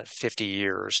last 50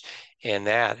 years.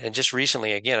 And just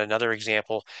recently, again, another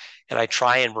example that I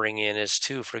try and bring in is,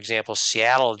 too, for example,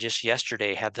 Seattle just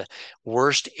yesterday had the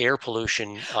worst air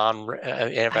pollution of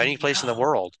any place in the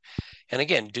world. And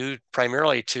again, due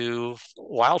primarily to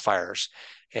wildfires.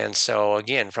 And so,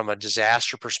 again, from a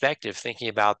disaster perspective, thinking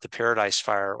about the Paradise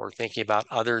Fire, or thinking about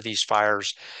these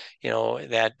fires,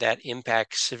 that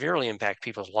severely impact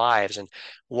people's lives, and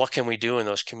what can we do in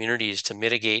those communities to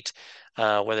mitigate,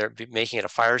 whether it be making it a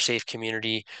fire safe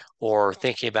community, or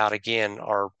thinking about, again,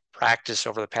 our practice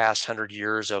over the past 100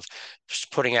 years of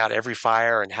just putting out every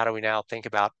fire, and how do we now think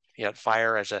about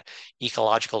fire as a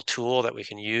ecological tool that we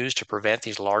can use to prevent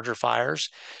these larger fires.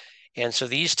 And so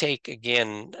these take,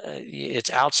 again, it's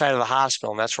outside of the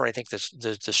hospital, and that's where I think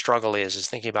the struggle is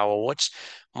thinking about, well,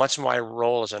 what's my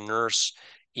role as a nurse,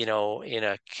 in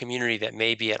a community that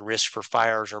may be at risk for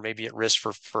fires, or maybe at risk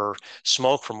for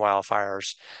smoke from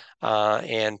wildfires.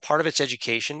 And part of it's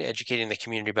education, educating the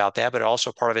community about that, but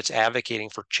also part of it's advocating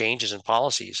for changes in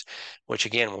policies, which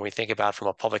again, when we think about from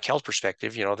a public health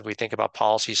perspective, that we think about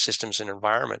policies, systems, and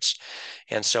environments.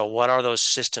 And so what are those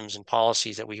systems and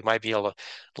policies that we might be able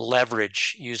to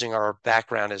leverage using our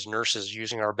background as nurses,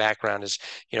 using our background as,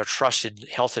 trusted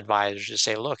health advisors to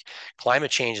say, look,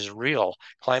 climate change is real.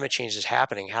 Climate change is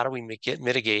happening. How do we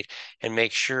mitigate and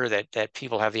make sure that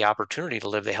people have the opportunity to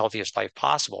live the healthiest life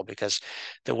possible? Because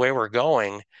the way we're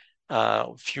going,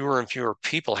 fewer and fewer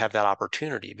people have that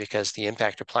opportunity because the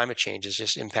impact of climate change is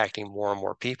just impacting more and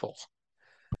more people.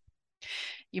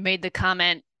 You made the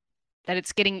comment that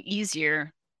it's getting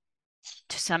easier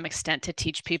to some extent to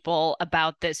teach people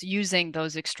about this using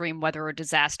those extreme weather or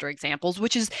disaster examples,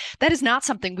 that is not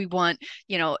something we want,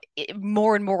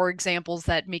 more and more examples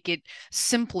that make it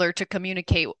simpler to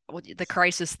communicate the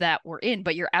crisis that we're in.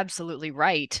 But you're absolutely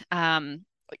right.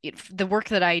 The work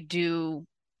that I do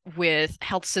with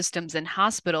health systems and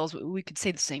hospitals, we could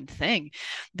say the same thing.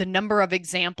 The number of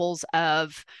examples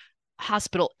of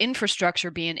hospital infrastructure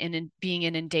being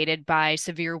inundated by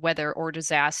severe weather or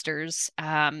disasters.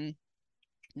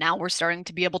 Now we're starting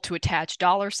to be able to attach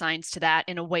dollar signs to that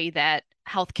in a way that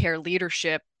healthcare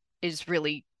leadership is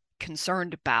really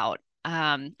concerned about.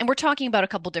 And we're talking about a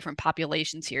couple different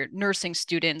populations here: nursing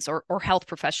students or health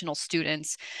professional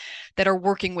students that are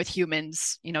working with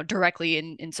humans, directly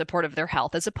in support of their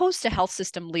health, as opposed to health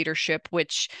system leadership,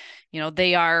 which,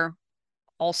 they are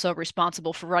also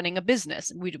responsible for running a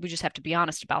business. We just have to be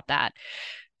honest about that.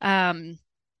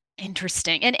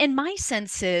 Interesting. And my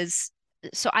sense is,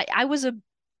 so I was a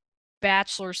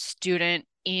bachelor student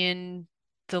in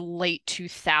the late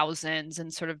 2000s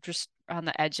and sort of just on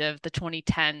the edge of the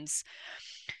 2010s.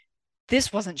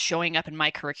 This wasn't showing up in my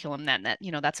curriculum then.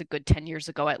 That's a good 10 years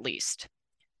ago at least.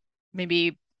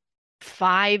 Maybe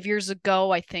 5 years ago,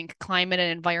 I think climate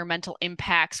and environmental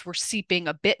impacts were seeping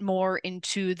a bit more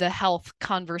into the health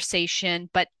conversation,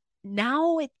 but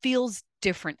now it feels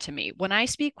different to me. When I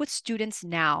speak with students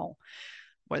now,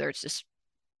 whether it's just,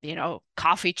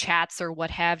 coffee chats or what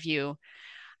have you,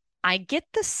 I get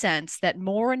the sense that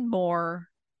more and more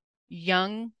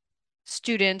young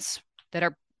students that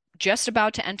are just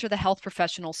about to enter the health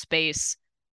professional space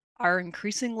are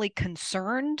increasingly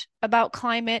concerned about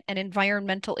climate and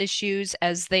environmental issues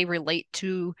as they relate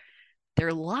to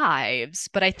their lives.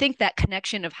 But I think that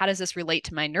connection of how does this relate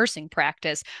to my nursing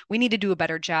practice, we need to do a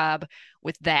better job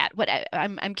with that.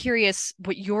 I'm curious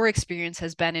what your experience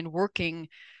has been in working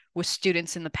with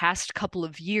students in the past couple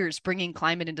of years, bringing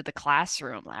climate into the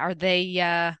classroom. Are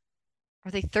they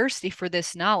thirsty for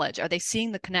this knowledge? Are they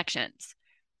seeing the connections?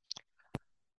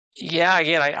 Yeah,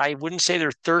 again, I wouldn't say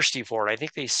they're thirsty for it. I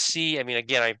think they see, I mean,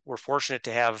 again, we're fortunate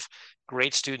to have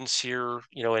great students here,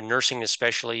 in nursing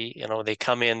especially. They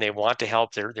come in, they want to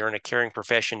help. They're in a caring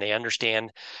profession. They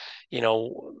understand, a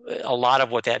lot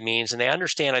of what that means. And they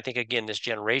understand, I think, again, this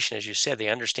generation, as you said, they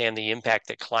understand the impact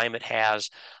that climate has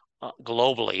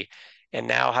globally. And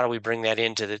now how do we bring that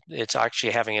into it's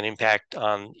actually having an impact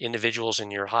on individuals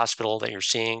in your hospital that you're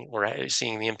seeing. We're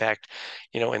seeing the impact,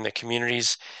 in the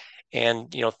communities.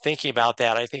 And thinking about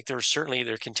that, I think there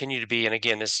continue to be, and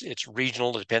again, it's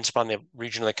regional. It depends upon the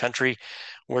region of the country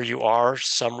where you are.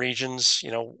 Some regions,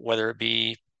 whether it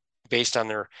be based on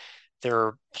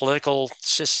their political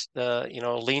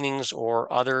leanings,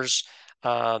 or others,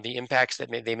 the impacts that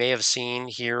they may have seen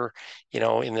here,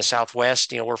 in the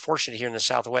Southwest. We're fortunate here in the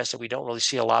Southwest that we don't really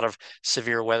see a lot of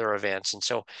severe weather events. And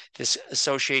so this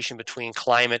association between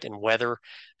climate and weather,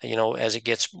 as it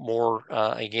gets more,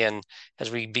 again,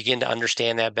 as we begin to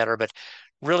understand that better. But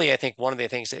really, I think one of the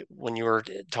things that when you were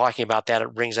talking about that,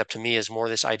 it brings up to me is more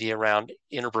this idea around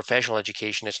interprofessional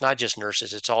education. It's not just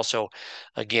nurses. It's also,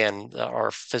 again, our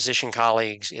physician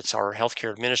colleagues. It's our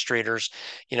healthcare administrators.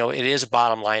 It is a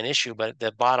bottom line issue, but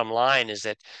the bottom line is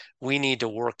that we need to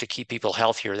work to keep people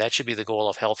healthier. That should be the goal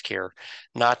of healthcare,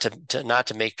 not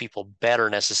to make people better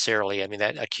necessarily. I mean,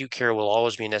 that acute care will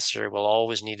always be necessary. We'll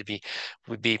always need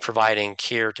to be providing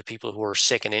care to people who are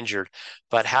sick and injured.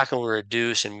 But how can we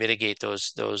reduce and mitigate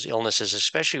those illnesses,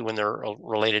 especially when they're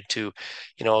related to,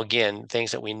 again, things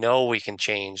that we know we can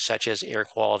change, such as air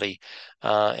quality,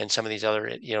 and some of these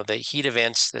other, the heat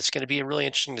events. That's going to be really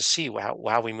interesting to see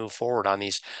how we move forward on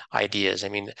these ideas. I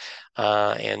mean,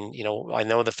 and I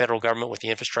know the federal government with the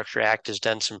Infrastructure Act has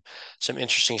done some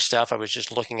interesting stuff. I was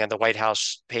just looking at the White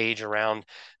House page around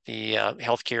the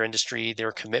healthcare industry,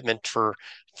 their commitment for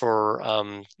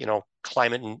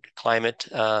climate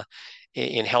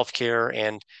in healthcare.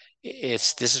 And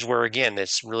this is where, again,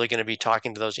 it's really going to be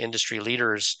talking to those industry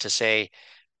leaders to say,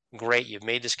 great, you've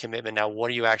made this commitment. Now, what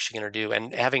are you actually going to do?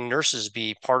 And having nurses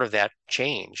be part of that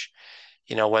change,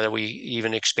 whether we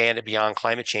even expand it beyond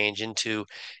climate change into,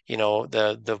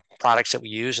 the products that we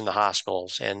use in the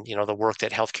hospitals, and, the work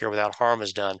that Healthcare Without Harm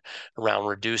has done around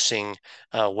reducing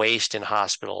waste in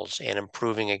hospitals and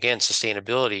improving, again,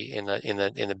 sustainability in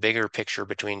the bigger picture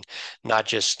between not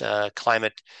just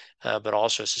climate, but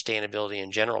also sustainability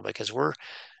in general, because we're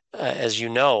as you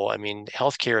know, I mean,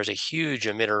 healthcare is a huge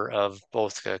emitter of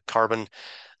both carbon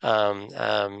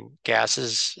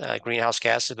gases, greenhouse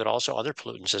gases, but also other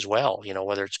pollutants as well.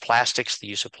 Whether it's plastics, the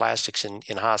use of plastics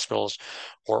in hospitals,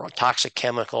 or toxic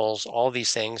chemicals, all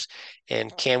these things.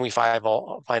 And can we find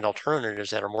alternatives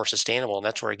that are more sustainable? And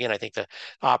that's where, again, I think the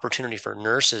opportunity for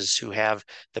nurses who have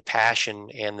the passion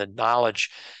and the knowledge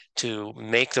to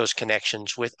make those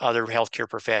connections with other healthcare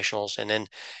professionals, and then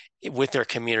with their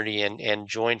community, and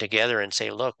join together and say,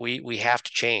 look, we have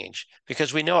to change,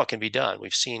 because we know it can be done.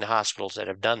 We've seen hospitals that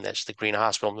have done this, the Green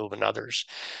Hospital Movement and others.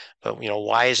 But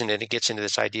why isn't it? It gets into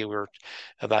this idea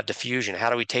about diffusion. How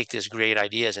do we take these great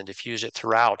ideas and diffuse it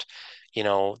throughout,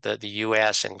 the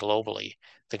US and globally,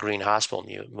 the Green Hospital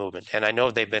Movement? And I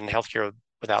know they've been Healthcare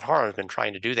Without Harm has been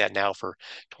trying to do that now for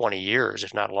 20 years,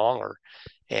 if not longer.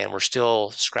 And we're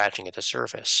still scratching at the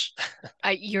surface.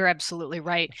 You're absolutely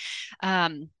right.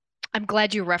 I'm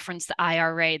glad you referenced the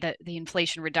IRA, the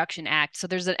Inflation Reduction Act. So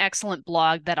there's an excellent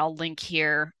blog that I'll link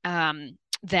here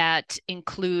that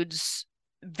includes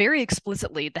very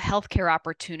explicitly the healthcare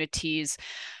opportunities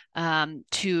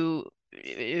to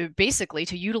basically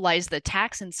to utilize the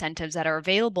tax incentives that are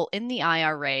available in the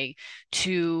IRA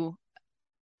to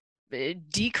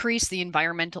decrease the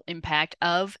environmental impact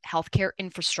of healthcare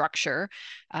infrastructure,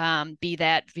 be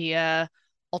that via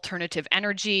alternative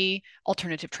energy,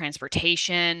 alternative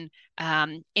transportation,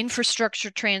 infrastructure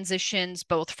transitions,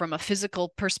 both from a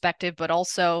physical perspective, but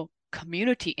also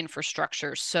community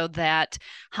infrastructure, so that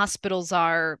hospitals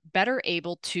are better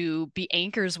able to be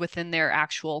anchors within their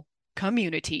actual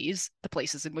communities, the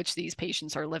places in which these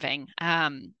patients are living.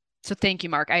 So thank you,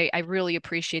 Mark. I really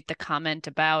appreciate the comment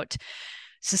about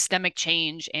systemic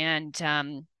change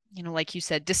and like you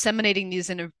said, disseminating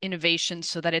these innovations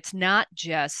so that it's not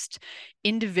just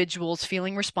individuals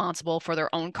feeling responsible for their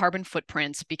own carbon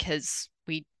footprints, because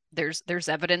there's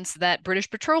evidence that British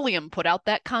Petroleum put out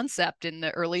that concept in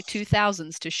the early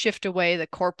 2000s to shift away the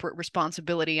corporate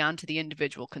responsibility onto the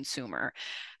individual consumer.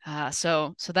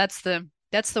 So that's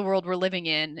the world we're living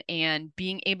in, and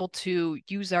being able to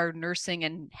use our nursing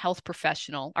and health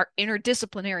professional, our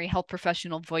interdisciplinary health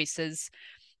professional voices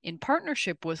in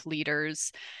partnership with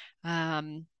leaders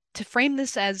to frame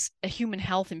this as a human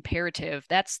health imperative.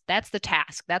 That's the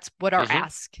task. That's what our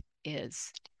ask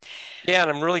is. Yeah,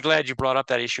 and I'm really glad you brought up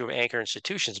that issue of anchor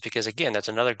institutions, because again, that's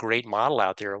another great model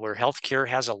out there where healthcare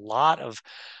has a lot of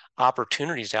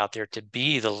opportunities out there to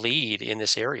be the lead in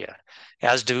this area,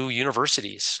 as do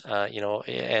universities,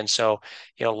 and so,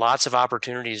 lots of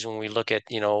opportunities when we look at,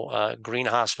 green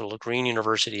hospital, green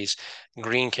universities,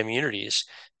 green communities,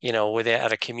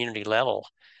 at a community level.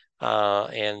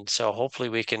 And so hopefully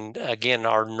we can, again,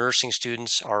 our nursing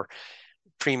students, our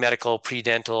pre-medical,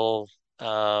 pre-dental,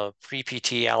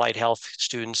 pre-PT, allied health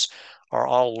students are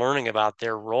all learning about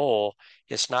their role.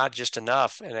 It's not just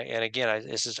enough. And again,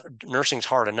 nursing's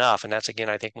hard enough. And that's, again,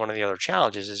 I think one of the other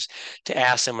challenges is to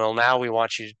ask them, well, now we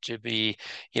want you to be,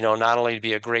 not only to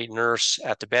be a great nurse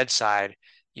at the bedside,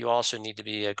 you also need to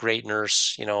be a great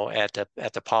nurse, at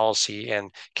the policy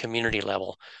and community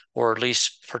level, or at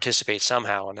least participate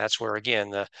somehow. And that's where,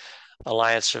 again, the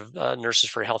Alliance of Nurses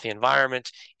for a Healthy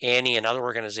Environment, Annie, and other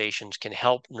organizations can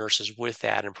help nurses with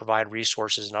that and provide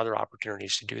resources and other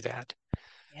opportunities to do that.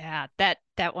 Yeah,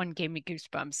 that one gave me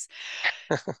goosebumps.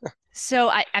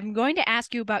 So I'm going to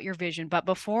ask you about your vision, but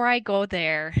before I go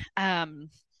there, I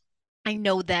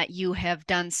know that you have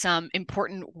done some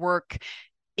important work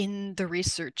in the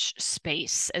research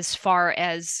space as far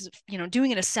as,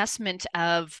 doing an assessment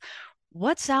of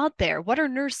what's out there. What are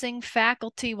nursing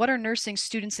faculty, what are nursing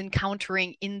students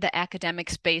encountering in the academic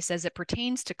space as it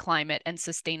pertains to climate and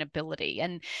sustainability?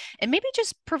 And maybe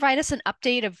just provide us an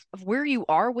update of where you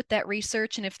are with that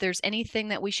research, and if there's anything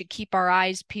that we should keep our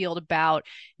eyes peeled about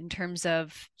in terms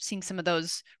of seeing some of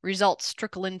those results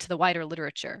trickle into the wider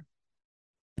literature.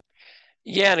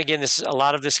 Yeah, and again, a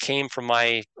lot of this came from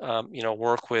my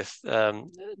work with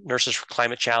Nurses for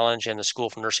Climate Challenge and the School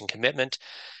for Nursing Commitment.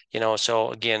 So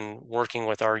again, working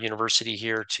with our university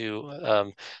here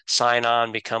to sign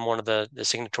on, become one of the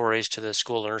signatories to the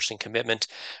School of Nursing Commitment,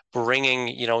 bringing,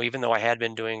 even though I had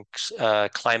been doing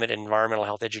climate and environmental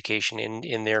health education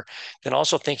in there, then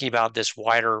also thinking about this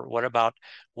wider, what about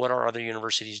what are other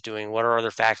universities doing? What are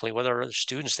other faculty? What are other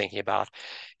students thinking about?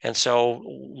 And so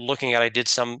I did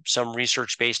some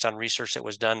research based on research that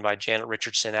was done by Janet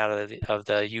Richardson out of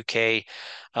the UK,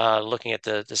 looking at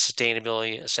the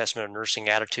sustainability assessment of nursing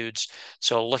attitudes.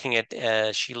 So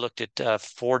she looked at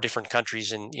 4 different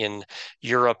countries in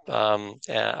Europe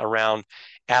around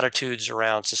attitudes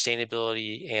around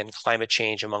sustainability and climate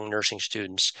change among nursing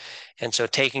students. And so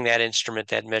taking that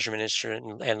measurement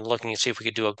instrument, and looking to see if we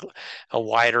could do a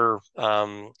wider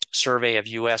survey of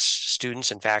US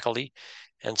students and faculty.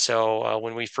 And so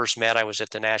when we first met, I was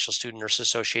at the National Student Nurse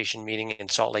Association meeting in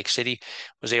Salt Lake City,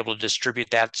 was able to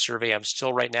distribute that survey. I'm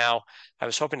still right now, I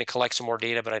was hoping to collect some more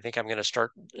data, but I think I'm going to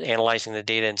start analyzing the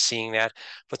data and seeing that.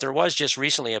 But there was just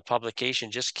recently a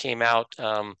publication just came out,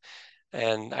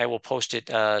 and I will post it,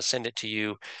 send it to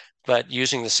you, but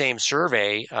using the same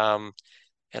survey, and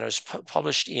it was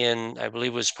published in, I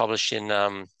believe it was published in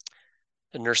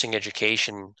nursing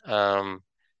education.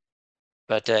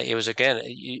 But it was, again,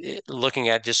 looking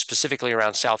at just specifically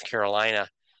around South Carolina.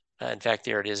 In fact,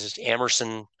 there it is,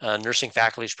 Amerson, Nursing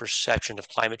Faculty's Perception of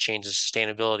Climate Change and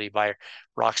Sustainability by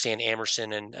Roxanne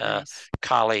Amerson and Nice.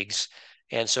 colleagues.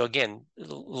 And so, again,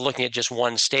 looking at just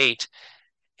one state,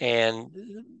 and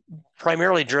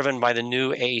primarily driven by the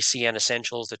new AACN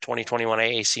Essentials, the 2021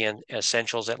 AACN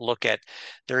Essentials, that look at,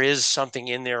 there is something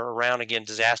in there around, again,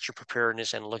 disaster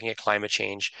preparedness and looking at climate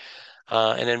change.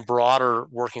 And then broader,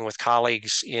 working with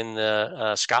colleagues in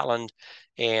Scotland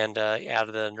and out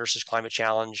of the Nurses Climate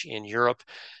Challenge in Europe,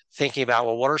 thinking about,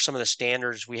 well, what are some of the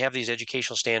standards? We have these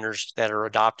educational standards that are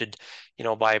adopted,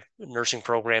 by nursing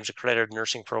programs, accredited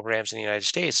nursing programs in the United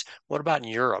States. What about in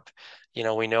Europe?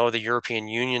 We know the European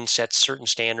Union sets certain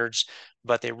standards,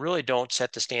 but they really don't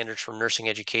set the standards for nursing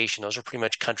education. Those are pretty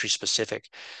much country specific.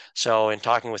 So in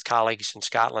talking with colleagues in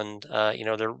Scotland,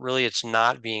 it's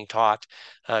not being taught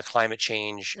climate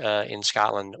change in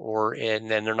Scotland, and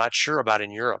then they're not sure about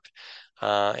in Europe.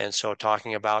 And so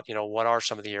talking about, what are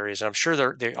some of the areas, and I'm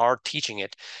sure they are teaching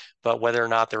it, but whether or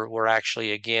not we're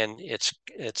actually, again, it's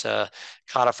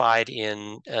codified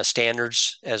in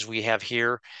standards as we have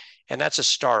here. And that's a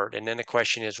start. And then the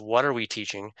question is, what are we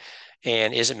teaching,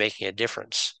 and is it making a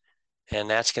difference? And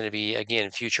that's going to be,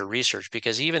 again, future research,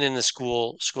 because even in the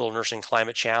school of nursing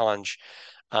climate challenge,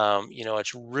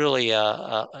 it's really,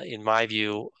 in my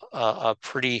view, a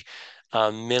pretty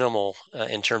minimal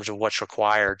in terms of what's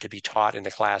required to be taught in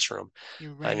the classroom.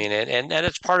 You're I right. mean, and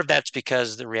it's part of that's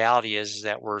because the reality is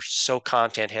that we're so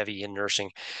content heavy in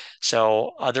nursing.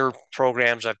 So other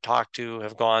programs I've talked to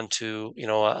have gone to,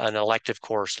 an elective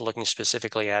course looking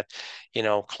specifically at,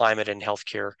 climate and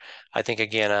healthcare. I think,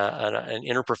 again, an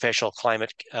interprofessional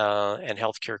climate and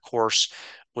healthcare course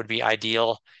would be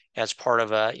ideal as part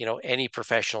of any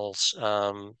professional's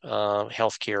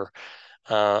healthcare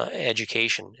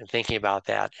education, and thinking about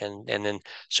that, and then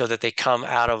so that they come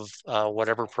out of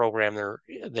whatever program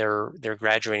they're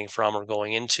graduating from or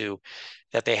going into,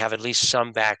 that they have at least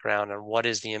some background on what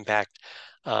is the impact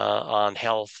on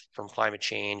health from climate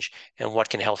change, and what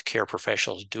can healthcare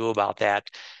professionals do about that,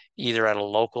 either at a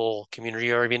local,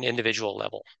 community, or even individual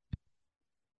level.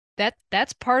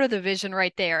 That's part of the vision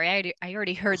right there. I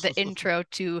already heard the intro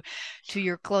to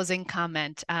your closing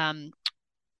comment.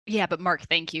 Yeah, but Mark,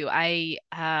 thank you.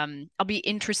 I'll be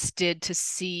interested to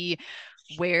see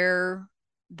where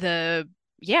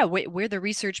where the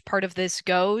research part of this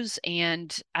goes,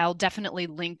 and I'll definitely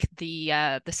link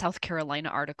the South Carolina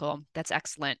article. That's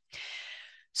excellent.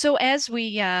 So as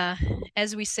we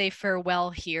say farewell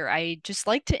here, I just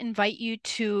like to invite you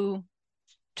to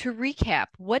recap.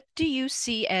 What do you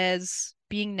see as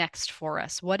being next for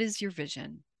us? What is your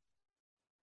vision?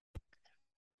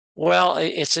 Well,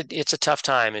 it's a tough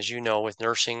time, as you know, with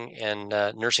nursing and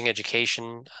nursing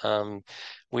education.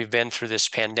 We've been through this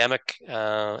pandemic,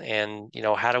 and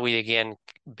how do we again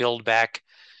build back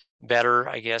better,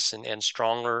 I guess, and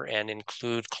stronger, and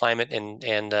include climate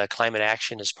and climate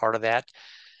action as part of that.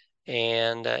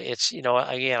 And it's,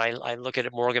 again, I look at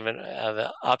it more of an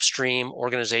upstream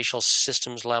organizational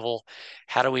systems level.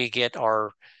 How do we get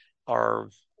our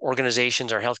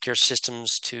organizations, our healthcare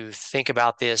systems, to think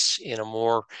about this in a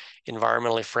more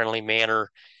environmentally friendly manner,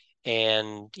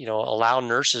 and allow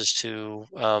nurses to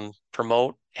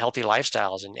promote healthy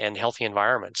lifestyles and healthy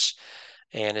environments,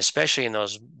 and especially in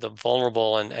the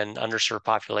vulnerable and underserved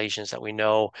populations that we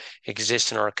know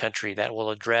exist in our country, that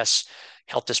will address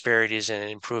health disparities and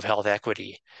improve health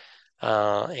equity.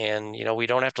 And we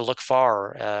don't have to look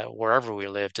far wherever we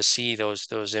live to see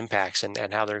those impacts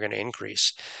and how they're going to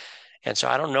increase. And so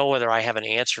I don't know whether I have an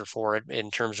answer for it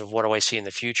in terms of what do I see in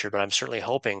the future, but I'm certainly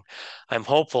I'm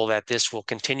hopeful that this will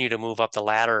continue to move up the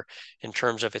ladder in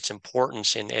terms of its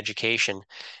importance in education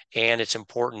and its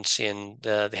importance in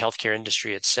the healthcare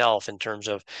industry itself, in terms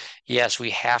of, yes, we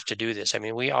have to do this. I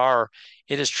mean,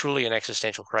 it is truly an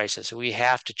existential crisis. We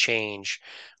have to change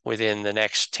within the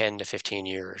next 10 to 15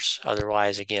 years.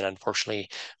 Otherwise, again, unfortunately,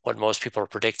 what most people are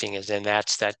predicting is then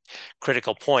that's that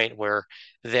critical point where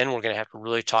then we're going to have to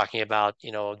really talking about,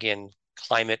 again,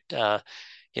 climate,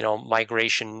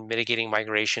 migration, mitigating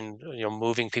migration,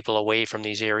 moving people away from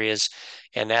these areas.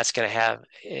 And that's going to have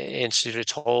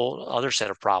institute a whole other set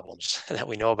of problems that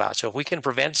we know about. So if we can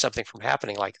prevent something from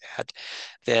happening like that,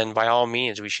 then by all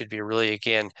means, we should be really,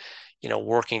 again,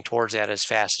 working towards that as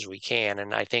fast as we can.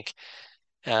 And I think,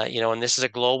 and this is a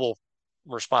global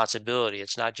responsibility.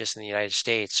 It's not just in the United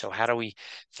States. So how do we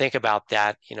think about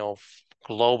that,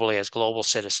 globally as global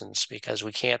citizens? Because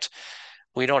we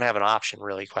don't have an option,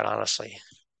 really, quite honestly.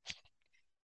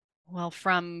 Well,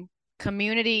 from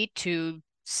community to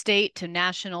state to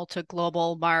national to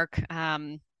global, Mark,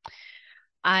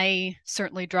 I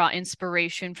certainly draw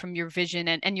inspiration from your vision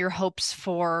and your hopes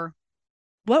for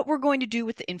what we're going to do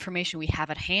with the information we have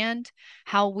at hand,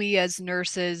 how we as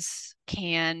nurses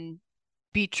can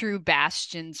be true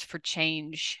bastions for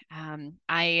change.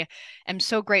 I am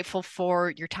so grateful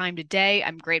for your time today.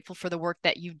 I'm grateful for the work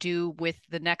that you do with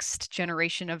the next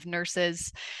generation of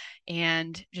nurses,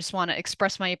 and just want to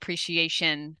express my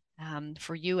appreciation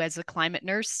for you as a climate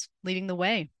nurse leading the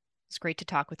way. It's great to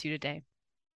talk with you today.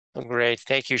 Well, great.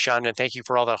 Thank you, Sean. And thank you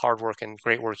for all the hard work and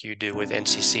great work you do with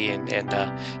NCC and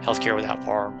Healthcare Without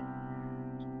Harm.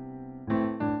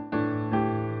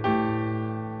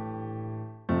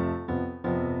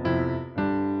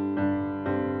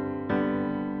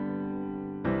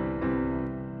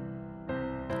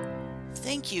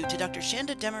 Thank you to Dr.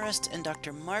 Shanda Demarest and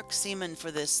Dr. Mark Siemon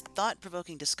for this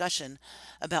thought-provoking discussion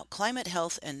about climate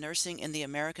health and nursing in the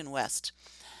American West.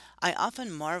 I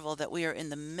often marvel that we are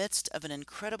in the midst of an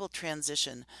incredible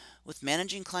transition with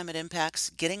managing climate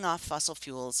impacts, getting off fossil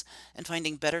fuels, and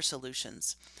finding better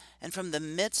solutions. And from the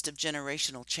midst of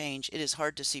generational change, it is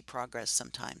hard to see progress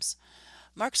sometimes.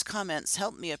 Mark's comments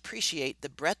helped me appreciate the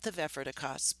breadth of effort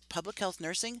across public health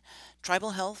nursing,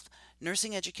 tribal health,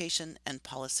 nursing education, and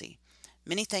policy.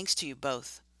 Many thanks to you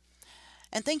both.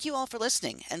 And thank you all for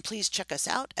listening. And please check us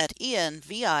out at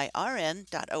envirn.org.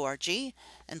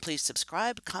 And please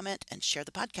subscribe, comment, and share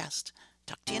the podcast.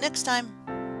 Talk to you next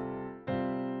time.